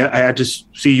 Hey, I had to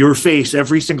see your face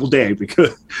every single day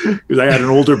because I had an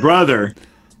older brother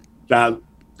that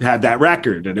had that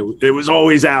record, and it was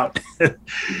always out.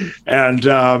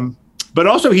 And but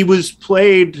also he was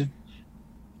played,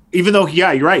 even though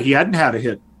you're right, he hadn't had a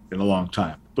hit in a long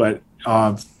time. But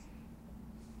I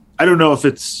don't know if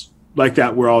it's like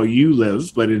that where all you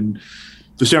live, but in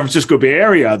the San Francisco Bay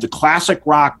Area, the classic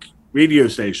rock radio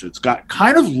stations got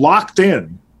kind of locked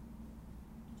in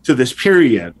to this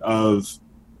period of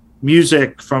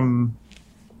music from,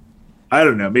 I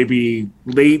don't know, maybe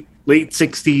late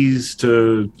 60s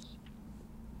to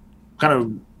kind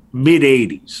of mid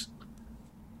 80s.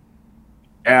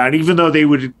 And even though they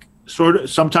would sort of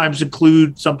sometimes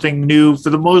include something new,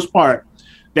 for the most part,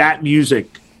 that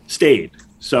music stayed.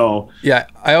 So yeah,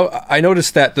 I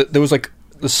noticed that there was like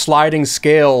the sliding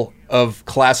scale of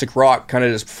classic rock kind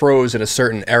of just froze in a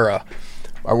certain era,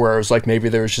 where it was like maybe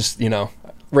there was just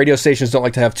radio stations don't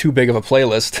like to have too big of a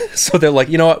playlist, so they're like,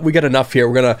 what, we got enough here.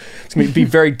 It's gonna be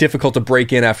very difficult to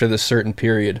break in after this certain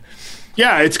period.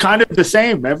 Yeah, it's kind of the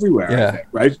same everywhere. Yeah. I think,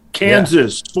 right?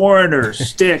 Kansas, Foreigner,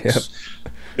 Styx,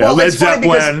 Led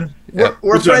Zeppelin.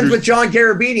 We're friends with John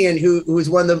Carabinian, who's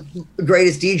one of the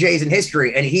greatest DJs in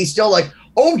history, and he's still like,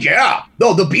 oh yeah,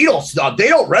 no, the Beatles stuff, they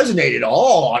don't resonate at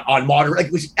all on modern.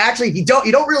 Like, actually, you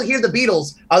don't really hear the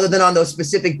Beatles other than on those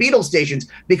specific Beatles stations,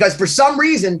 because for some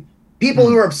reason, people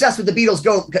who are obsessed with the Beatles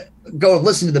go and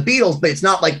listen to the Beatles, but it's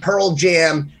not like Pearl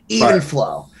Jam, Even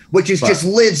Flow, which is just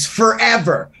lives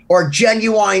forever, or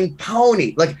Genuine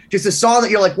Pony, like just a song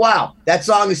that you're like, wow, that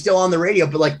song is still on the radio,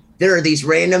 but like there are these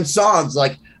random songs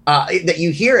like that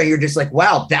you hear and you're just like,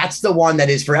 wow, that's the one that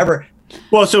is forever.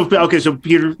 Well, so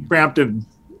Peter Frampton,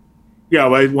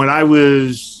 when I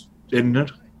was in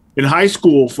high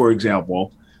school, for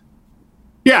example,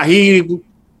 he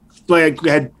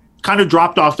had kind of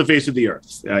dropped off the face of the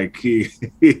earth.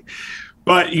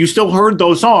 But you still heard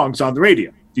those songs on the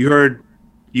radio.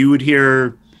 You would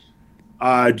hear,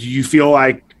 Do You Feel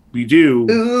Like We Do?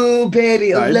 Ooh,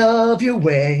 baby, I love your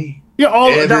way. Yeah,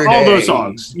 all those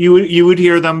songs. You would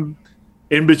hear them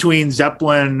in between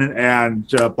Zeppelin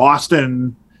and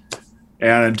Boston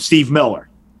and Steve Miller,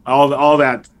 all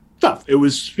that stuff. It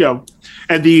was,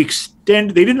 and they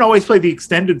didn't always play the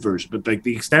extended version, but like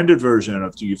the extended version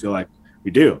of Do You Feel Like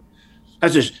We Do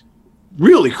has this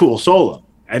really cool solo,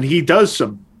 and he does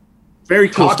some very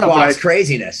cool stuff. Talkbox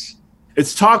craziness.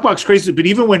 It's talkbox crazy, but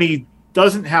even when he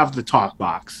doesn't have the talk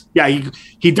box,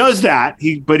 he does that.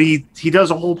 He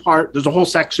does a whole part. There's a whole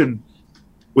section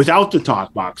without the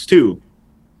talk box too,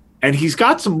 and he's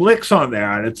got some licks on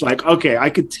there, and it's like, okay,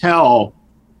 I could tell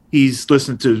he's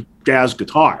listened to jazz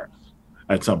guitar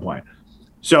at some point.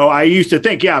 So I used to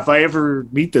think, if I ever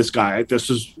meet this guy,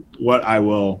 this is what I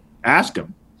will ask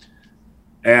him.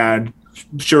 And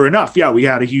sure enough, we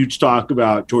had a huge talk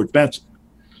about George Benson.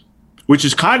 which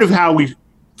is kind of how we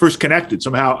first connected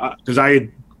somehow. Because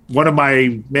one of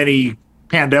my many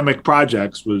pandemic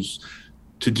projects was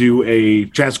to do a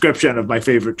transcription of my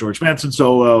favorite George Benson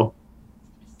solo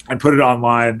and put it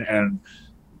online. And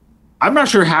I'm not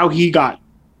sure how he got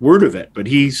word of it, but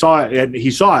he saw it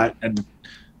and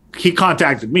he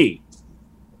contacted me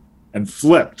and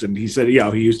flipped. And he said, he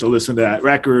used to listen to that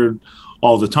record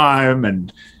all the time.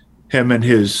 And him and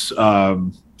his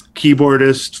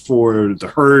keyboardist for The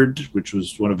Herd, which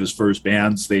was one of his first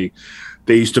bands, they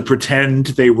used to pretend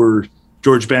they were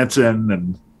George Benson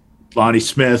and Lonnie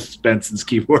Smith, Benson's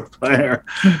keyboard player.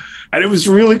 And it was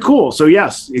really cool. So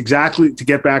yes, exactly, to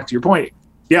get back to your point.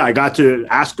 Yeah, I got to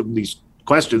ask him these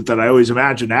questions that I always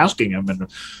imagined asking him. And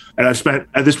I've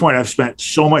spent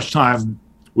so much time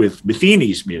with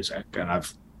Metheny's music, and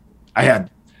I had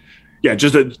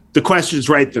just the questions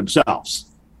write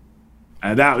themselves.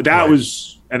 And that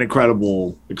was an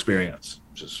incredible experience,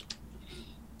 just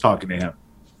talking to him.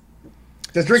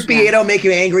 Does Rick Beato make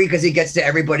you angry because he gets to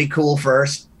everybody cool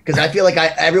first? Because I feel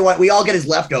like we all get his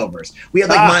leftovers. We had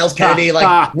like Miles Kennedy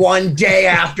one day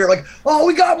after, like, oh,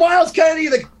 we got Miles Kennedy.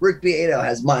 Like, Rick Beato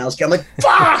has Miles Kennedy. I'm like,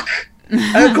 fuck.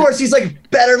 And of course, he's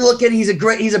like better looking. He's a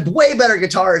way better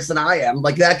guitarist than I am.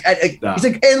 Like that. He's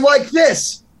like, and like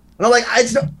this. And I'm like,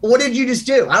 what did you just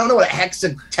do? I don't know what a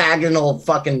hexatagonal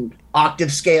fucking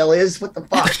octave scale is. What the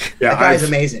fuck? Yeah, that guy's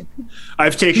amazing.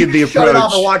 I've taken the approach. Shut it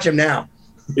off and watch him now.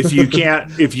 If you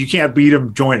can't beat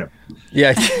him, join him.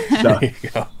 Yeah, there you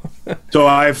go. So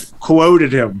I've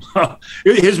quoted him.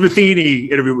 His Metheny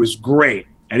interview was great,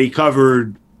 and he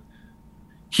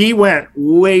went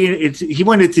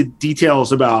into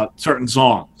details about certain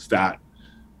songs that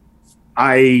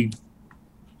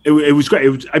it was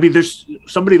great. There's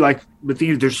somebody like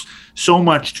Metheny, there's so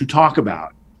much to talk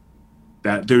about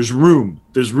that there's room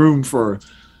for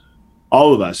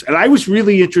all of us. And I was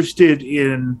really interested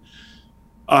in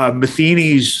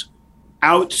Metheny's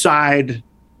outside,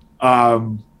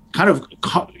 kind of,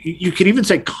 you could even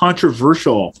say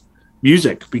controversial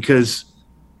music,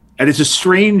 and it's a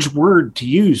strange word to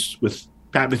use with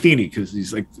Pat Metheny because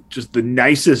he's like just the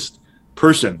nicest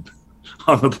person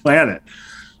on the planet.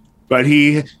 But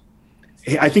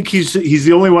I think he's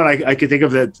the only one I can think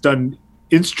of that's done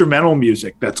instrumental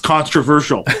music that's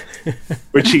controversial,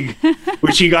 which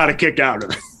he got a kick out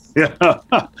of.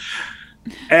 Yeah.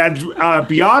 And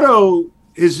Beato,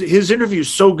 his interview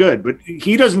is so good, but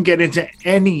he doesn't get into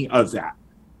any of that.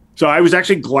 So I was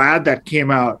actually glad that came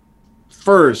out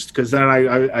first, because then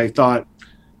I thought,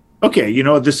 okay,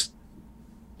 this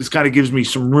kind of gives me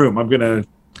some room. I'm gonna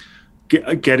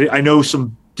get it. I know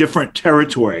some different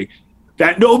territory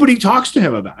that nobody talks to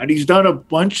him about, and he's done a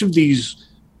bunch of these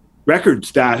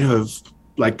records that have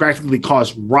like practically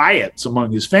caused riots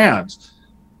among his fans.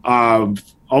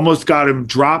 Almost got him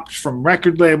dropped from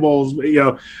record labels.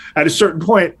 At a certain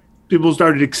point, people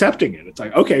started accepting it. It's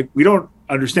like, okay, we don't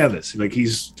understand this. Like,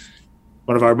 he's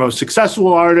one of our most successful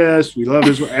artists. We love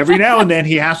his work. Every now and then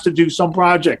he has to do some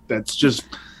project that's just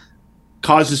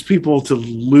causes people to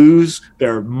lose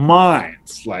their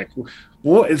minds. Like,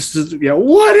 what is this? And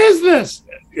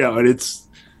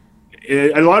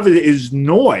a lot of it is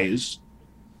noise,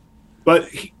 but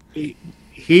we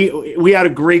had a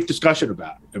great discussion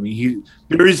about it. I mean,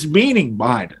 there is meaning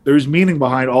behind it. There's meaning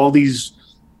behind all these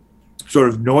sort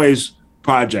of noise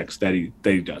projects that he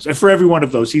does. And for every one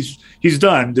of those he's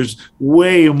done, there's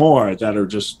way more that are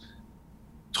just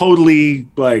totally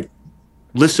like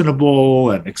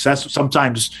listenable and accessible,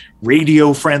 sometimes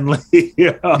radio friendly.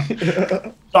 It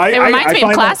reminds me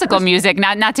of classical music,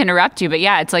 not to interrupt you, but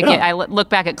yeah, it's like I look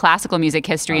back at classical music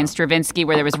history in Stravinsky,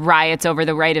 where there was riots over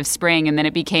the Rite of Spring, and then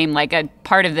it became like a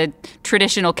part of the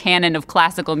traditional canon of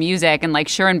classical music, and like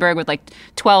Schoenberg with like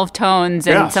 12 tones,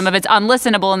 and some of it's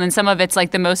unlistenable, and then some of it's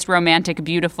like the most romantic,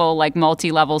 beautiful, like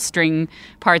multi-level string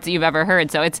parts that you've ever heard.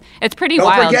 So it's pretty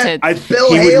wild. Don't forget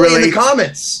Bill Haley in the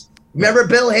comments. Remember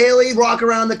Bill Haley, Rock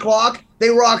Around the Clock? They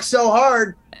rock so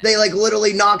hard, they like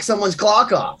literally knock someone's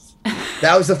clock off.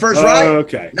 That was the first riot.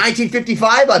 Okay.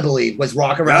 1955, I believe, was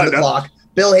Rock Around the Clock.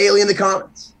 Bill Haley in the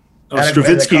comments.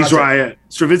 Stravinsky's riot.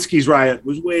 Stravinsky's riot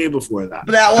was way before that.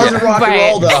 But that wasn't rock and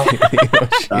roll, though.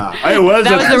 It was.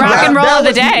 That was the rock and roll of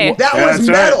the day. That was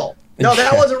metal. Right. No,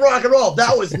 that wasn't rock and roll.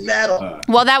 That was metal.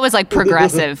 Well, that was like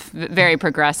progressive, very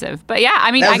progressive. But yeah,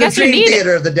 I mean, I guess you need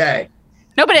theater of the day.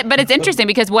 No, but it's interesting,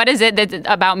 because what is it that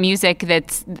about music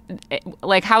that's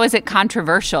like, how is it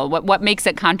controversial? What makes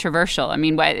it controversial? I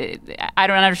mean, I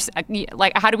don't understand.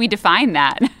 Like, how do we define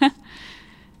that?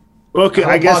 Well,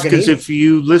 I guess because if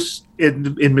you listen in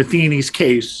Metheny's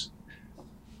case,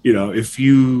 if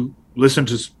you listen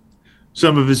to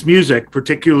some of his music,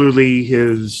 particularly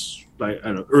his like I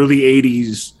don't know, early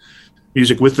 80s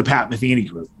music with the Pat Metheny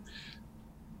group.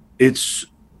 It's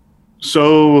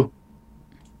so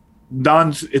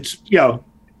it's, you know,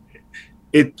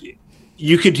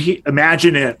 you could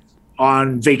imagine it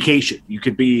on vacation. You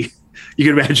could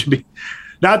imagine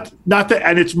not that,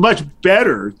 and it's much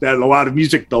better than a lot of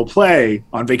music they'll play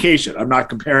on vacation. I'm not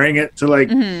comparing it to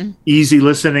like easy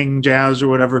listening jazz or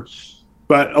whatever,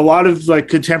 but a lot of like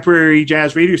contemporary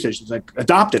jazz radio stations like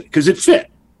adopt it because it fit,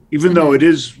 even though it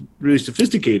is really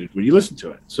sophisticated when you listen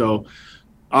to it. So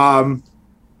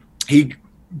he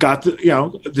got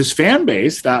this fan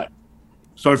base that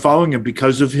started following him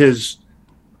because of his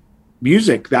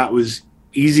music that was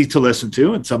easy to listen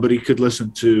to, and somebody could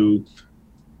listen to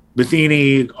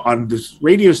Metheny on this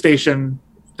radio station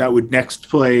that would next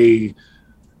play,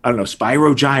 I don't know,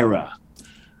 Spyro Gyra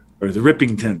or the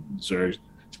Rippingtons, or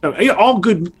all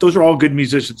good. Those are all good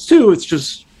musicians too. It's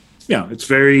just, it's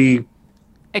very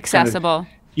accessible.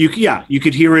 You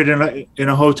could hear it in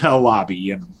a hotel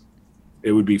lobby and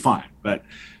it would be fine. But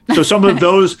so some of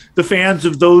those, the fans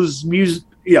of those music,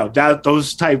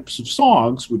 those types of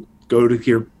songs would go to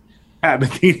hear Pat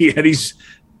Metheny, and he's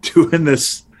doing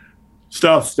this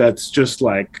stuff that's just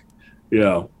like,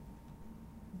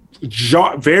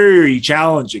 very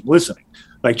challenging listening,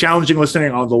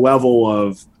 on the level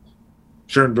of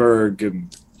Schoenberg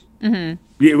and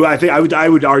I think I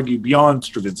would argue beyond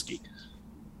Stravinsky.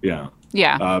 Yeah.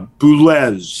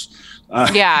 Boulez.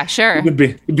 Sure.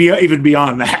 Even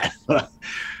beyond that.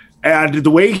 And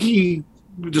the way he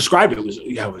described it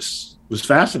was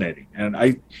fascinating.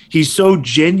 And he's so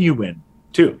genuine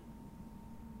too.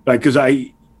 Like, cause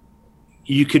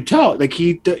you could tell, like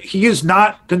he is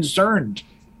not concerned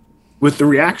with the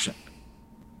reaction.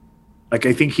 Like,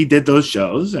 I think he did those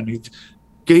shows and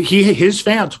his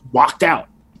fans walked out.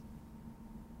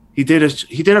 He did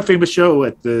a famous show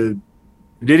at the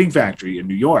Knitting Factory in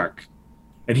New York,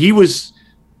 and it was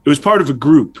part of a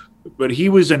group, but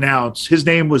his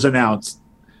name was announced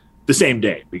the same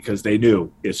day because they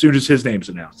knew as soon as his name's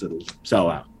announced, it'll sell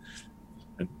out.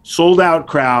 And sold out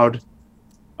crowd.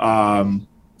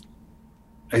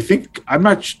 I think, I'm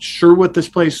not sure what this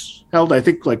place held. I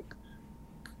think like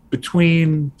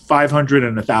between 500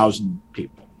 and 1,000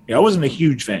 people. It wasn't a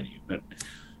huge venue, but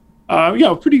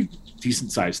pretty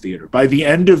decent sized theater. By the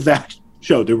end of that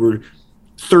show, there were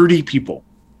 30 people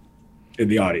in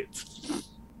the audience.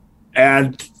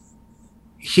 And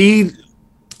he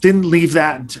didn't leave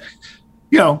that,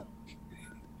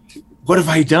 what have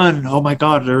I done? Oh my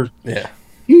God.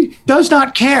 He does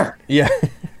not care. Yeah.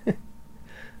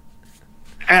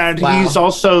 And he's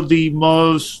also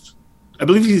I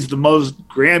believe he's the most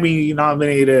Grammy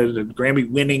nominated and Grammy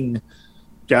winning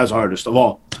jazz artist of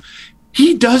all.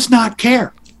 He does not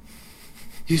care.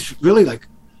 He's really like,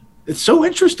 it's so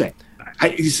interesting.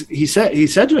 He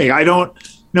said to me, I don't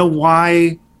know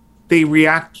why they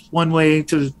react one way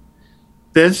to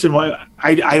this and why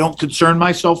I don't concern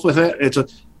myself with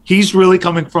it. He's really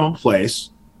coming from a place,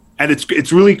 and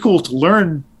it's really cool to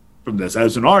learn from this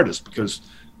as an artist, because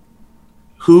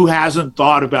who hasn't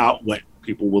thought about what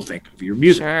people will think of your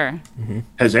music? Sure. Mm-hmm.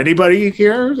 Has anybody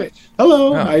here?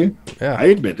 Hello, I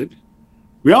admit it.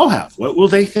 We all have. What will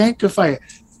they think if I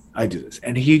do this?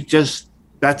 And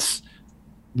that's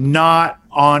not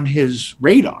on his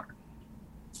radar.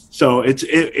 So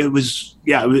it was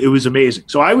amazing.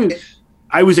 So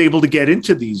I was able to get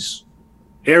into these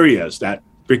areas that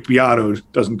Rick Beato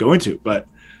doesn't go into, but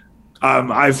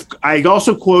I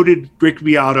also quoted Rick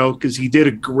Beato because he did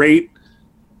a great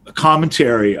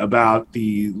commentary about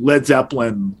the Led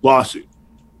Zeppelin lawsuit.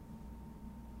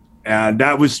 And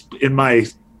that was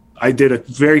I did a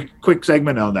very quick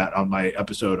segment on that on my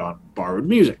episode on borrowed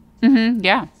music. Mm-hmm,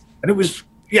 yeah. And it was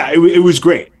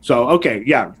great. So, okay.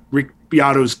 Yeah. Rick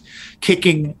Beato's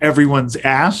kicking everyone's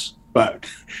ass, but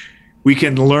we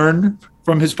can learn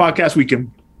from his podcast. We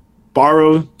can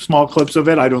borrow small clips of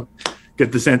it. I don't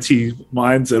get the sense he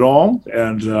minds at all.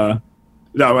 And, and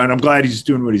I'm glad he's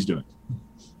doing what he's doing.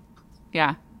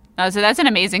 Yeah. So that's an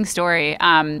amazing story.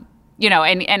 And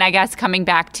I guess coming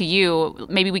back to you,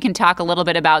 maybe we can talk a little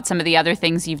bit about some of the other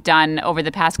things you've done over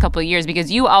the past couple of years,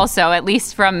 because you also, at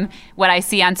least from what I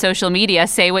see on social media,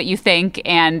 say what you think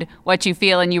and what you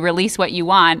feel, and you release what you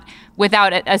want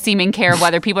without a seeming care of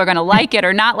whether people are going to like it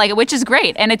or not like it, which is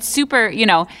great. And it's super,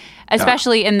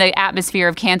 especially in the atmosphere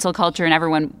of cancel culture and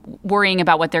everyone worrying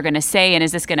about what they're going to say and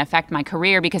is this going to affect my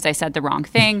career because I said the wrong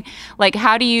thing? Like,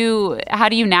 how do you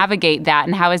navigate that,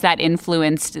 and how has that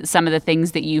influenced some of the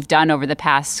things that you've done over the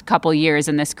past couple years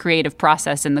in this creative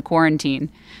process in the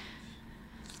quarantine?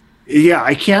 Yeah,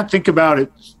 I can't think about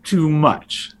it too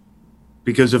much,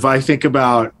 because if I think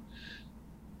about,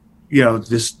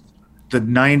 the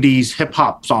 90s hip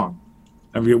hop song.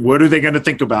 I mean, what are they going to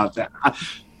think about that?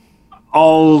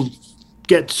 I'll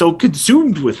get so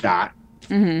consumed with that.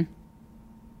 Mm-hmm.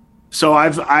 So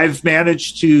I've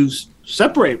managed to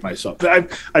separate myself. A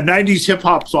 90s hip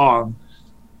hop song.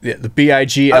 Yeah, the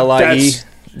BIGLIE.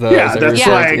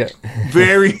 That's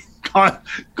very,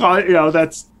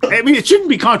 that's, I mean, it shouldn't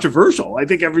be controversial. I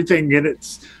think everything in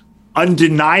it's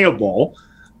undeniable.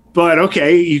 But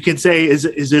okay, you can say, is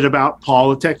it about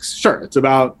politics? Sure,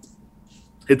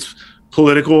 it's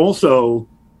political, so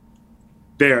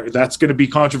that's going to be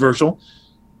controversial.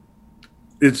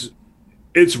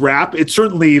 It's rap. It's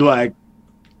certainly like,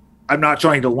 I'm not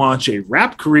trying to launch a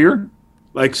rap career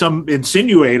like some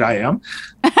insinuate I am.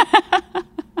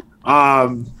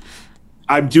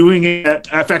 I'm doing it.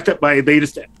 In fact, my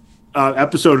latest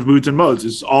episode of Moods and Modes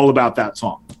is all about that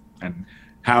song and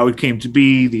how it came to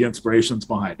be, the inspirations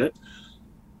behind it.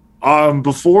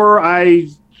 Before I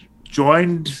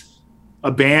joined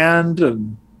a band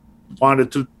and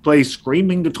wanted to play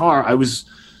screaming guitar, I was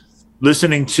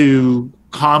listening to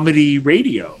comedy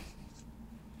radio.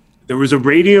 There was a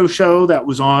radio show that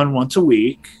was on once a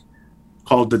week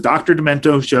called the Dr.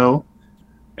 Demento Show.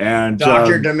 And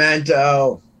Dr.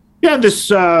 Demento. Yeah,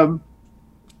 this artist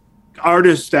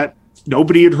that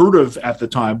nobody had heard of at the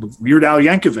time, Weird Al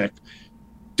Yankovic,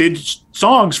 did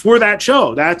songs for that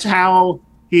show. That's how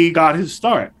he got his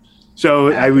start.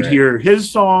 So I would hear his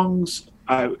songs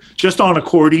just on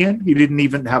accordion. He didn't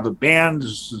even have a band.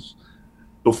 This is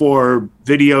before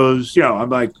videos. I'm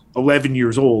like 11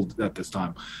 years old at this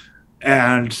time.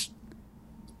 And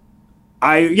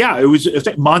it was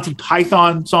Monty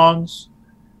Python songs.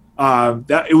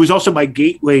 It was also my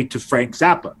gateway to Frank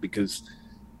Zappa because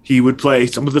he would play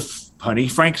some of the funny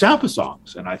Frank Zappa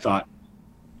songs. And I thought,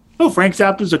 Frank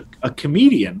Zappa's a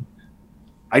comedian.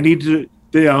 I need to,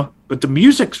 but the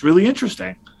music's really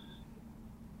interesting.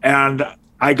 And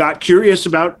I got curious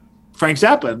about Frank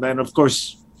Zappa. And then, of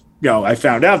course, I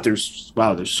found out there's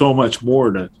so much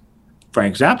more to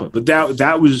Frank Zappa. But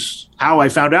that was how I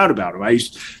found out about him.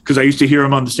 Because I used to hear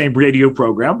him on the same radio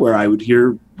program where I would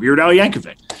hear Weird Al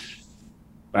Yankovic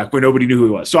back when nobody knew who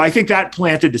he was. So I think that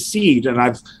planted a seed, and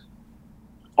I've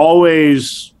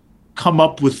always come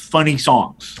up with funny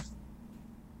songs.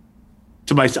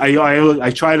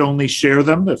 I try to only share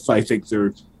them if I think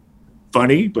they're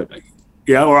funny,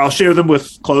 or I'll share them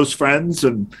with close friends,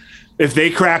 and if they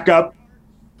crack up,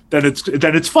 then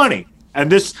it's funny. And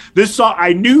this song,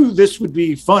 I knew this would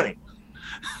be funny.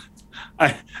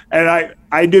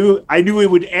 I knew it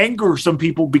would anger some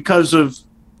people because of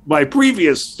my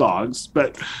previous songs,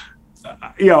 but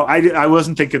I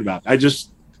wasn't thinking about it. I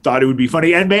just thought it would be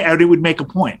funny and it would make a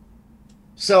point.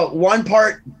 So one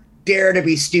part Dare to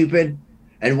Be Stupid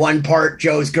and one part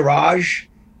Joe's Garage,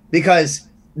 because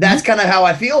that's kind of how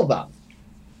I feel about it.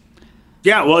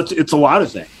 Yeah, well, it's a lot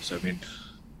of things. I mean,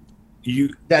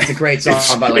 that's a great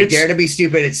song by Dare to Be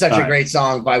Stupid. It's such a great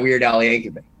song by Weird Al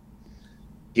Yankovic.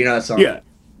 Do you know that song? Yeah.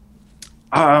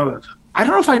 I don't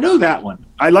know if I know that one.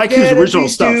 I like his original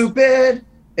stuff. Stupid.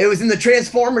 It was in the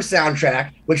Transformers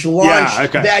soundtrack, which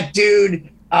launched that dude.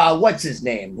 What's his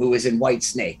name? Who was in White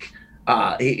Snake?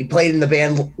 He played in the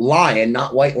band Lion,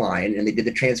 not White Lion, and they did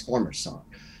the Transformers song.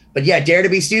 But yeah, Dare to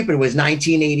Be Stupid was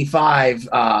 1985.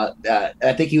 I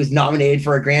think he was nominated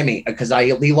for a Grammy because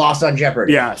he lost on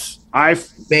Jeopardy. Yes.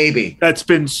 Baby. That's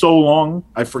been so long.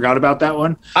 I forgot about that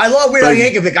one. I love Weird Al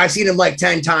Yankovic. I've seen him like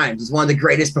 10 times. He's one of the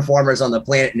greatest performers on the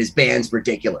planet, and his band's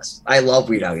ridiculous. I love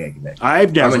Weird Al Yankovic.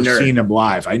 I've never seen him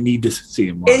live. I need to see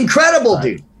him live. Incredible,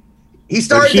 dude. He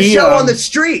started the show on the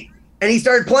street. And he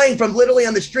started playing from literally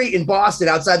on the street in Boston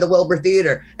outside the Wilbur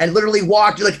Theater and literally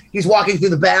walked, like he's walking through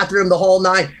the bathroom the whole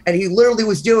night. And he literally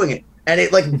was doing it. And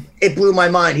it blew my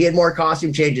mind. He had more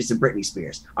costume changes than Britney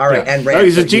Spears. All right. Yeah. And Rand,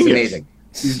 he's a genius. He's amazing.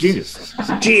 He's a genius.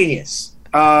 Genius.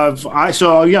 I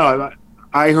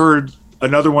heard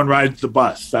Another One Rides the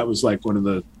Bus. That was like one of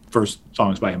the first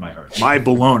songs by him I heard. My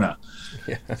Bologna.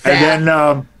 Yeah. And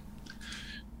then,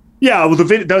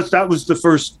 that was the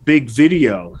first big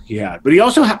video he had. But he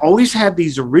also always had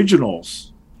these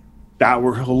originals that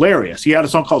were hilarious. He had a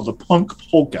song called The Punk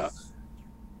Polka,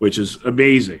 which is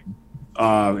amazing.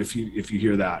 If you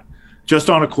hear that, just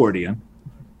on accordion.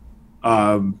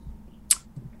 Weird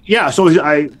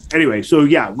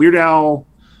Al,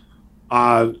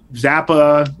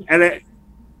 Zappa, and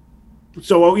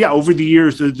over the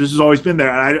years this has always been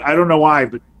there. I don't know why,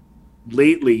 but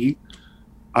lately,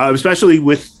 especially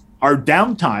with our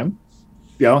downtime,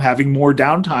 having more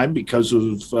downtime because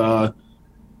of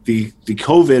the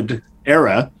COVID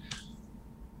era,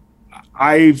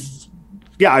 I've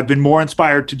yeah, I've been more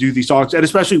inspired to do these songs, and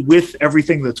especially with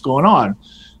everything that's going on.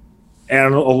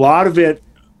 And a lot of the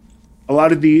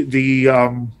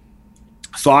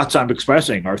thoughts I'm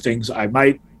expressing are things I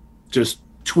might just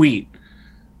tweet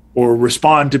or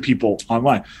respond to people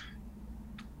online.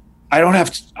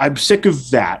 I'm sick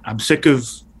of that. I'm sick of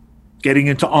getting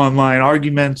into online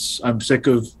arguments. I'm sick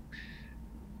of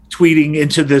tweeting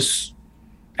into this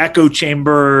echo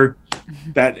chamber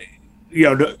that,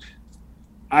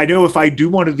 I know if I do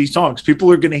one of these songs,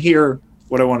 people are going to hear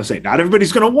what I want to say. Not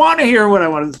everybody's going to want to hear what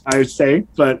I say,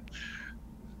 but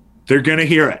they're going to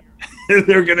hear it.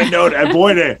 They're going to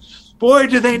notice. Boy,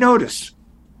 do they notice.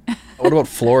 What about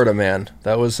Florida Man?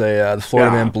 That was the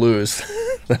Florida Man Blues.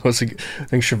 That was I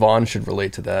think Siobhan should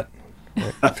relate to that.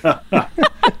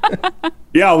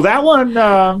 Yeah, well, that one.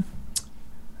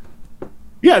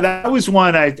 That was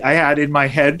one I had in my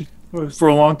head for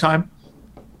a long time,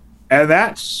 and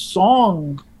that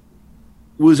song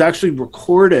was actually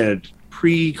recorded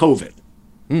pre-COVID.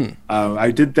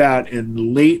 I did that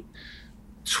in late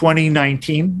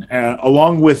 2019,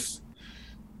 along with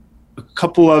a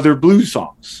couple other blues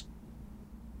songs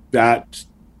that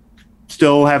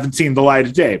still haven't seen the light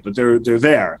of day, but they're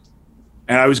there.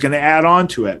 And I was going to add on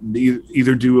to it and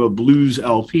either do a blues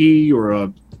LP or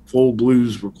a full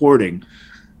blues recording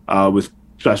with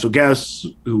special guests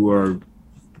who are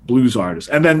blues artists.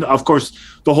 And then, of course,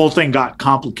 the whole thing got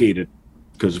complicated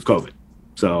because of COVID.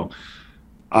 So,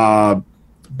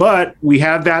 but we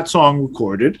had that song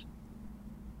recorded,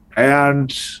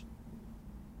 and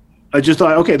I just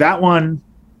thought, okay, that one,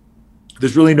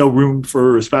 there's really no room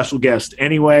for a special guest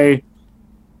anyway.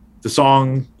 The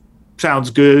song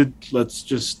sounds good. Let's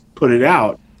just put it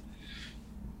out.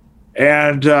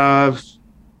 And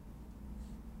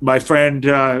my friend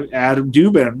Adam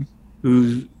Dubin,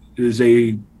 who is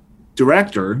a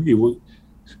director,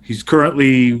 he's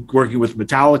currently working with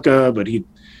Metallica, but he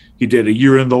did A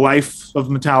Year in the Life of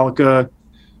Metallica.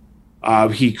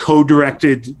 He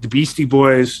co-directed the Beastie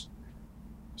Boys.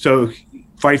 So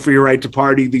Fight for Your Right to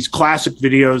Party, these classic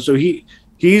videos. So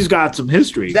he's got some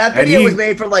history. That video was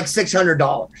made for like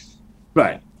 $600.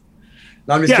 Right.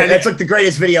 No, I'm just kidding. That's like the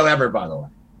greatest video ever, by the way.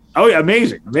 Oh yeah,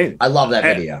 amazing. I love that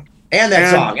video and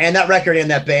that song and that record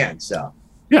and that band. So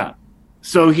yeah,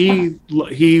 so he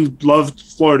loved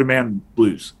Florida Man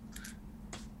blues,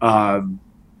 and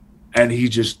he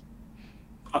just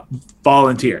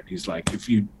volunteered. He's like, if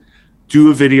you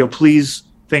do a video, please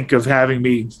think of having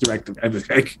me direct it. I was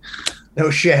like,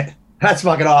 no shit. That's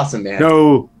fucking awesome, man.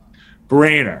 No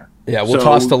brainer. Yeah, we'll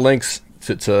toss the links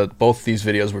to both these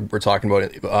videos we're talking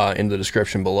about in the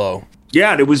description below.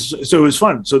 Yeah, it was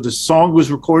fun. So the song was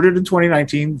recorded in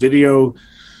 2019, video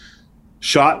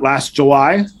shot last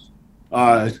July.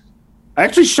 I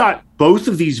actually shot both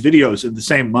of these videos in the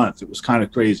same month. It was kind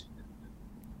of crazy.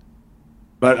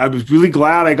 But I was really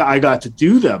glad I got to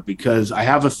do them, because I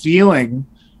have a feeling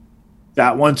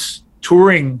that once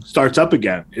touring starts up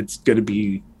again, it's going to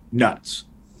be nuts.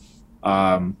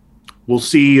 We'll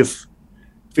see if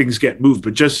things get moved,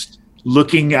 but just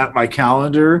looking at my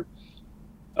calendar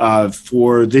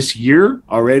for this year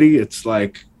already, it's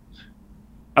like,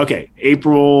 okay,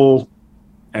 April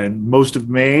and most of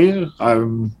May,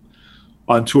 I'm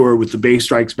on tour with the Bay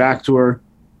Strikes Back tour,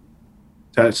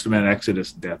 Testament,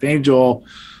 Exodus, and Death Angel.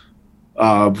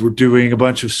 We're doing a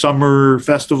bunch of summer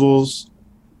festivals.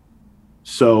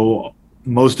 So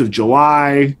most of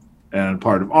July and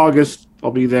part of August,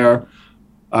 I'll be there.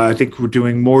 I think we're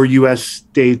doing more U.S.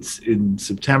 dates in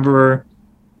September.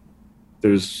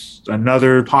 There's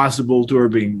another possible tour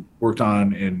being worked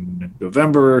on in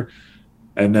November.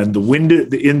 And then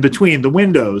in between the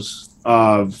windows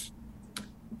of,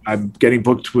 I'm getting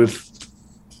booked with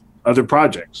other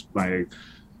projects. From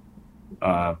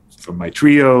my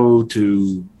trio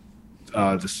to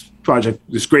this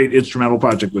great instrumental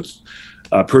project with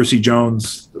Percy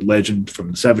Jones, the legend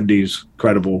from the 70s,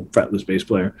 incredible fretless bass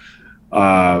player.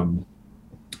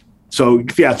 So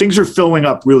yeah, things are filling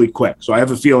up really quick. So I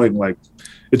have a feeling like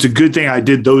it's a good thing I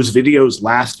did those videos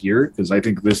last year, because I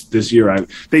think this year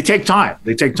they take time.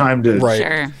 They take time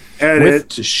to edit,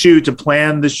 to shoot, to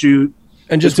plan the shoot.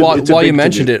 And just while you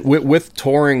mentioned it, with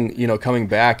touring, coming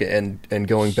back and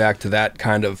going back to that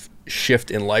kind of shift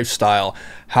in lifestyle,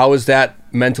 how is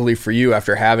that mentally for you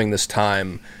after having this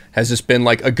time? Has this been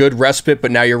like a good respite,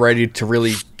 but now you're ready to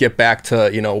really get back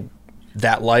to,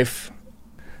 that life?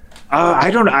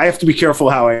 I don't know. I have to be careful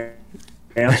how I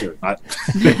answer.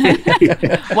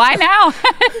 Why now?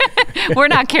 We're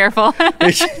not careful.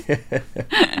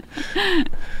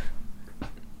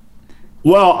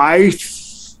 Well, I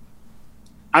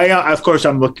of course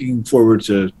I'm looking forward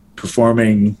to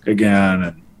performing again,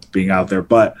 and being out there.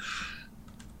 But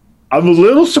I'm a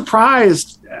little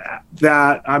surprised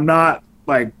that I'm not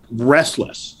like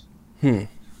restless.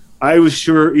 I was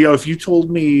sure, if you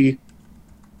told me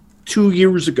 2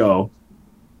 years ago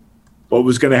what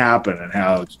was going to happen and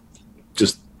how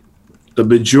just the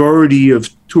majority of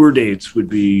tour dates would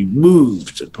be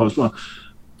moved and postponed,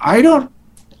 I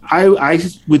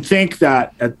would think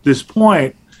that at this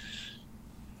point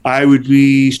I would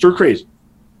be stir crazy,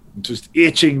 just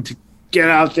itching to get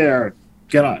out there and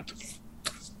get on it.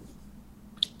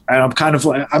 And I'm kind of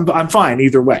like, I'm fine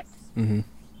either way.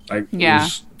 Yeah.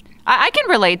 I can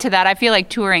relate to that. I feel like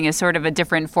touring is sort of a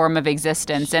different form of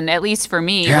existence. And at least for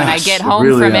me, when I get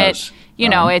home from it,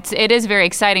 it is very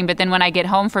exciting. But then when I get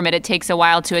home from it, it takes a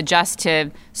while to adjust to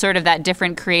sort of that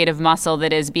different creative muscle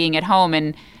that is being at home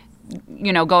and,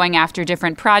 going after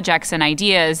different projects and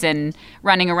ideas and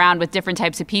running around with different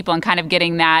types of people and kind of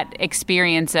getting that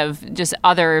experience of just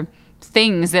other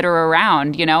things that are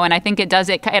around, And I think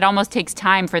it almost takes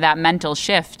time for that mental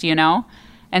shift,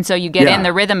 And so you get in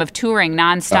the rhythm of touring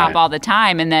nonstop all the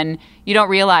time, and then you don't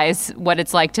realize what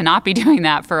it's like to not be doing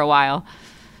that for a while.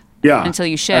 Yeah. Until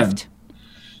you shift.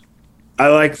 And I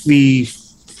like the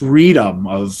freedom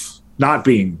of not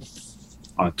being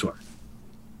on tour.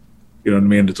 You know what I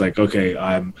mean? It's like, okay,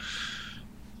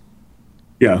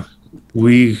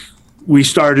 we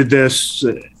started this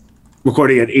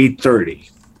recording at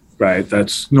 8:30, right?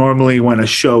 That's normally when a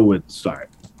show would start.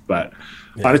 But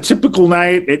on a typical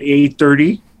night at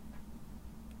 8:30,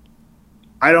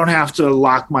 I don't have to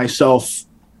lock myself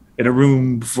in a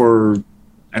room for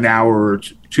an hour or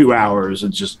 2 hours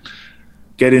and just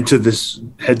get into this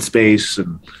headspace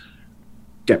and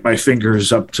get my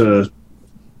fingers up to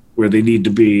where they need to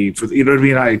be. You know what I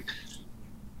mean?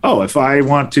 If I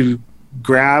want to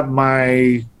grab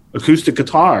my acoustic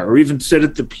guitar or even sit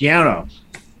at the piano,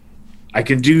 I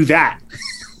can do that.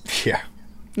 Yeah.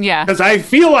 Because I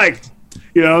feel like,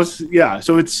 so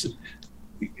it's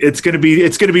going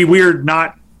to be weird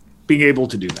not being able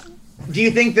to do that. Do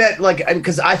you think that,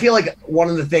 because I feel like one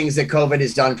of the things that COVID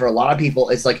has done for a lot of people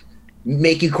is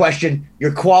make you question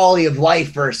your quality of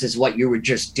life versus what you were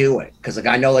just doing? Because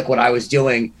I know what I was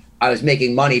doing, I was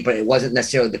making money, but it wasn't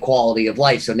necessarily the quality of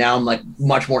life. So now I'm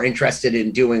much more interested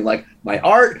in doing my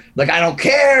art. I don't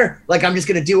care. I'm just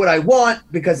going to do what I want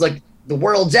because the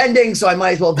world's ending. So I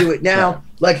might as well do it now.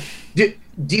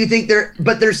 Do you think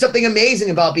there's something amazing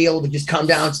about being able to just come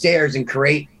downstairs and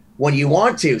create when you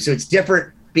want to? So it's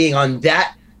different being on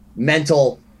that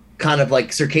mental kind of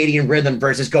circadian rhythm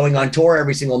versus going on tour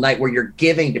every single night where you're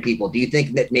giving to people. Do you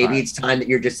think that maybe it's time that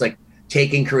you're just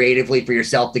taking creatively for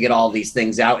yourself to get all these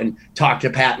things out and talk to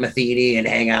Pat Metheny and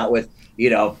hang out with,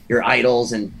 your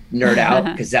idols and nerd out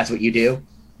because that's what you do?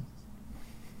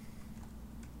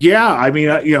 Yeah. I mean,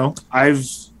 I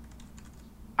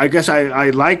guess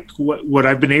I like what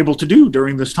I've been able to do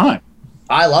during this time.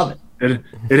 I love it.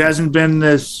 It hasn't been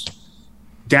this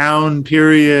down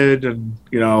period and,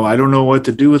 I don't know what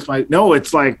to do with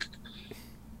it's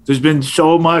there's been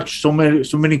so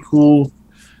many cool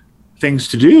things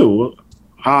to do.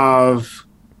 I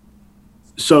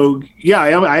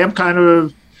am kind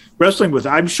of wrestling with it.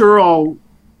 I'm sure I'll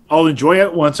enjoy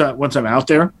it once I'm out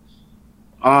there.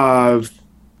 But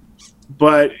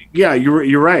yeah,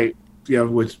 you're right.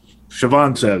 What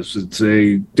Siobhan says, it's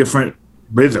a different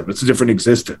rhythm. It's a different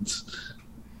existence.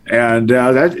 And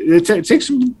it takes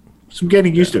some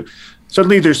getting used to.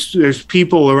 Suddenly there's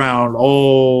people around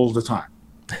all the time.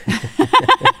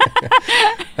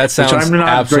 That sounds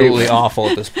absolutely awful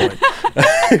at this point.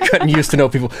 Getting used to know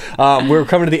people. We're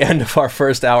coming to the end of our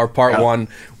first hour, part one,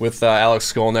 with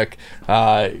Alex Skolnick.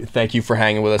 Thank you for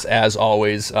hanging with us as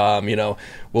always.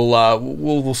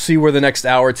 We'll see where the next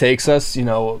hour takes us.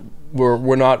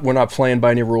 We're not playing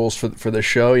by any rules for this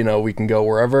show. We can go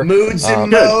wherever. Moods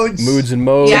and modes. Moods and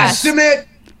modes. Yes. Submit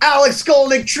Alex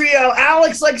Skolnick Trio.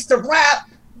 Alex likes to rap.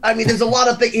 I mean, there's a lot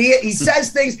of things. He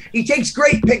says things. He takes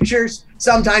great pictures,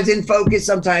 sometimes in focus,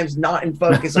 sometimes not in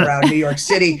focus around New York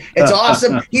City. It's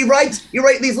awesome. You write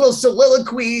these little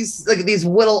soliloquies, these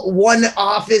little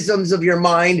one-offisms of your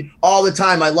mind all the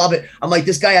time. I love it. I'm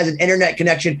this guy has an internet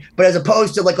connection, but as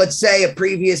opposed to let's say a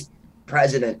previous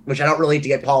president, which I don't really need to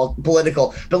get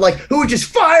political, but who would just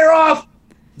fire off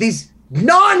these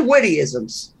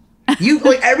non-wittyisms. You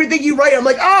everything you write, I'm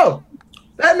oh,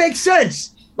 that makes sense.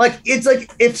 It's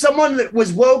if someone that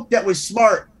was woke that was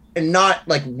smart and not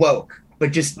woke,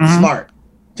 but just smart.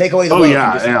 Take away the woke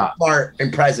and just smart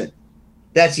and present.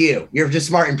 That's you. You're just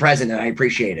smart and present, and I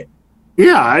appreciate it.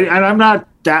 Yeah, and I'm not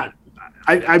that.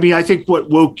 I mean, I think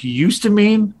what woke used to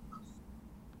mean,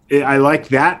 I like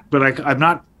that, but I'm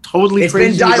not totally. It's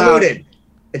been diluted.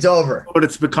 It's over. What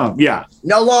it's become, yeah.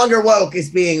 No longer woke is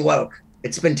being woke.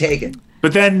 It's been taken.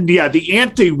 But then, yeah, the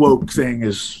anti-woke thing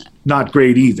is not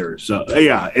great either. So,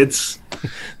 yeah, it's...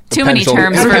 Too many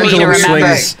terms for me to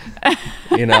remember.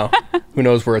 You know, who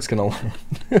knows where it's going to land.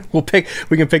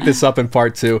 We can pick this up in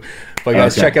part 2. But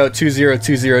guys, check out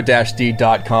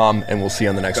 2020-d.com, and we'll see you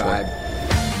on the next one.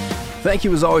 Thank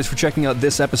you as always for checking out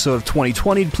this episode of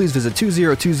 2020. Please visit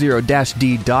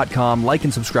 2020-d.com. Like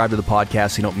and subscribe to the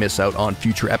podcast so you don't miss out on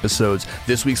future episodes.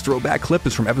 This week's throwback clip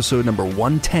is from episode number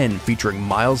 110 featuring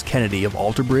Miles Kennedy of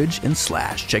Alter Bridge and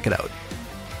Slash. Check it out.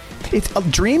 It's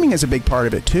dreaming is a big part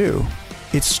of it too.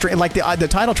 It's like the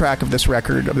title track of this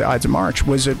record, of the Ides of March,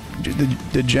 was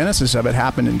the genesis of it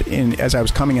happened in as I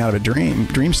was coming out of a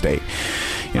dream state,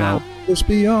 you know. Just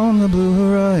beyond the blue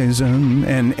horizon,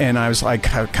 and I was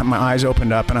like, my eyes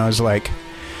opened up, and I was like,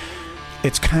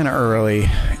 it's kind of early,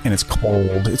 and it's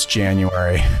cold. It's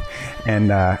January,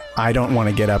 and I don't want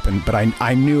to get up, but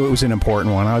I knew it was an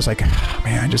important one. I was like, oh,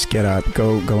 man, just get up,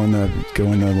 go in the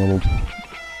little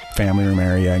family room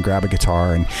area and grab a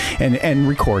guitar and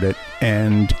record it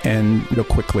and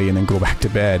quickly and then go back to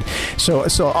bed. So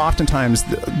oftentimes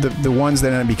the ones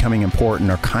that end up becoming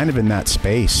important are kind of in that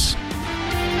space.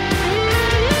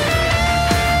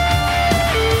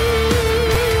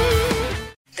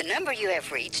 The number you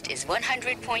have reached is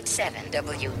 100.7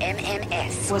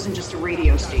 WMMS. It wasn't just a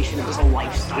radio station, it was a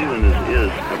lifestyle. Cleveland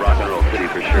is a rock and roll city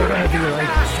for sure.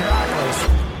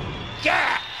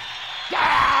 Yeah!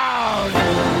 Down! The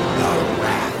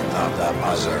Wrath of the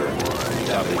Buzzard.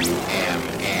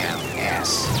 WMMS.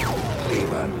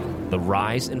 Cleveland. The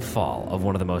rise and fall of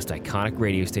one of the most iconic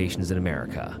radio stations in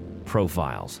America.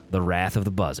 Profiles. The Wrath of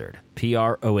the Buzzard.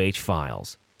 PROH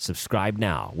Files. Subscribe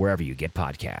now wherever you get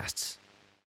podcasts.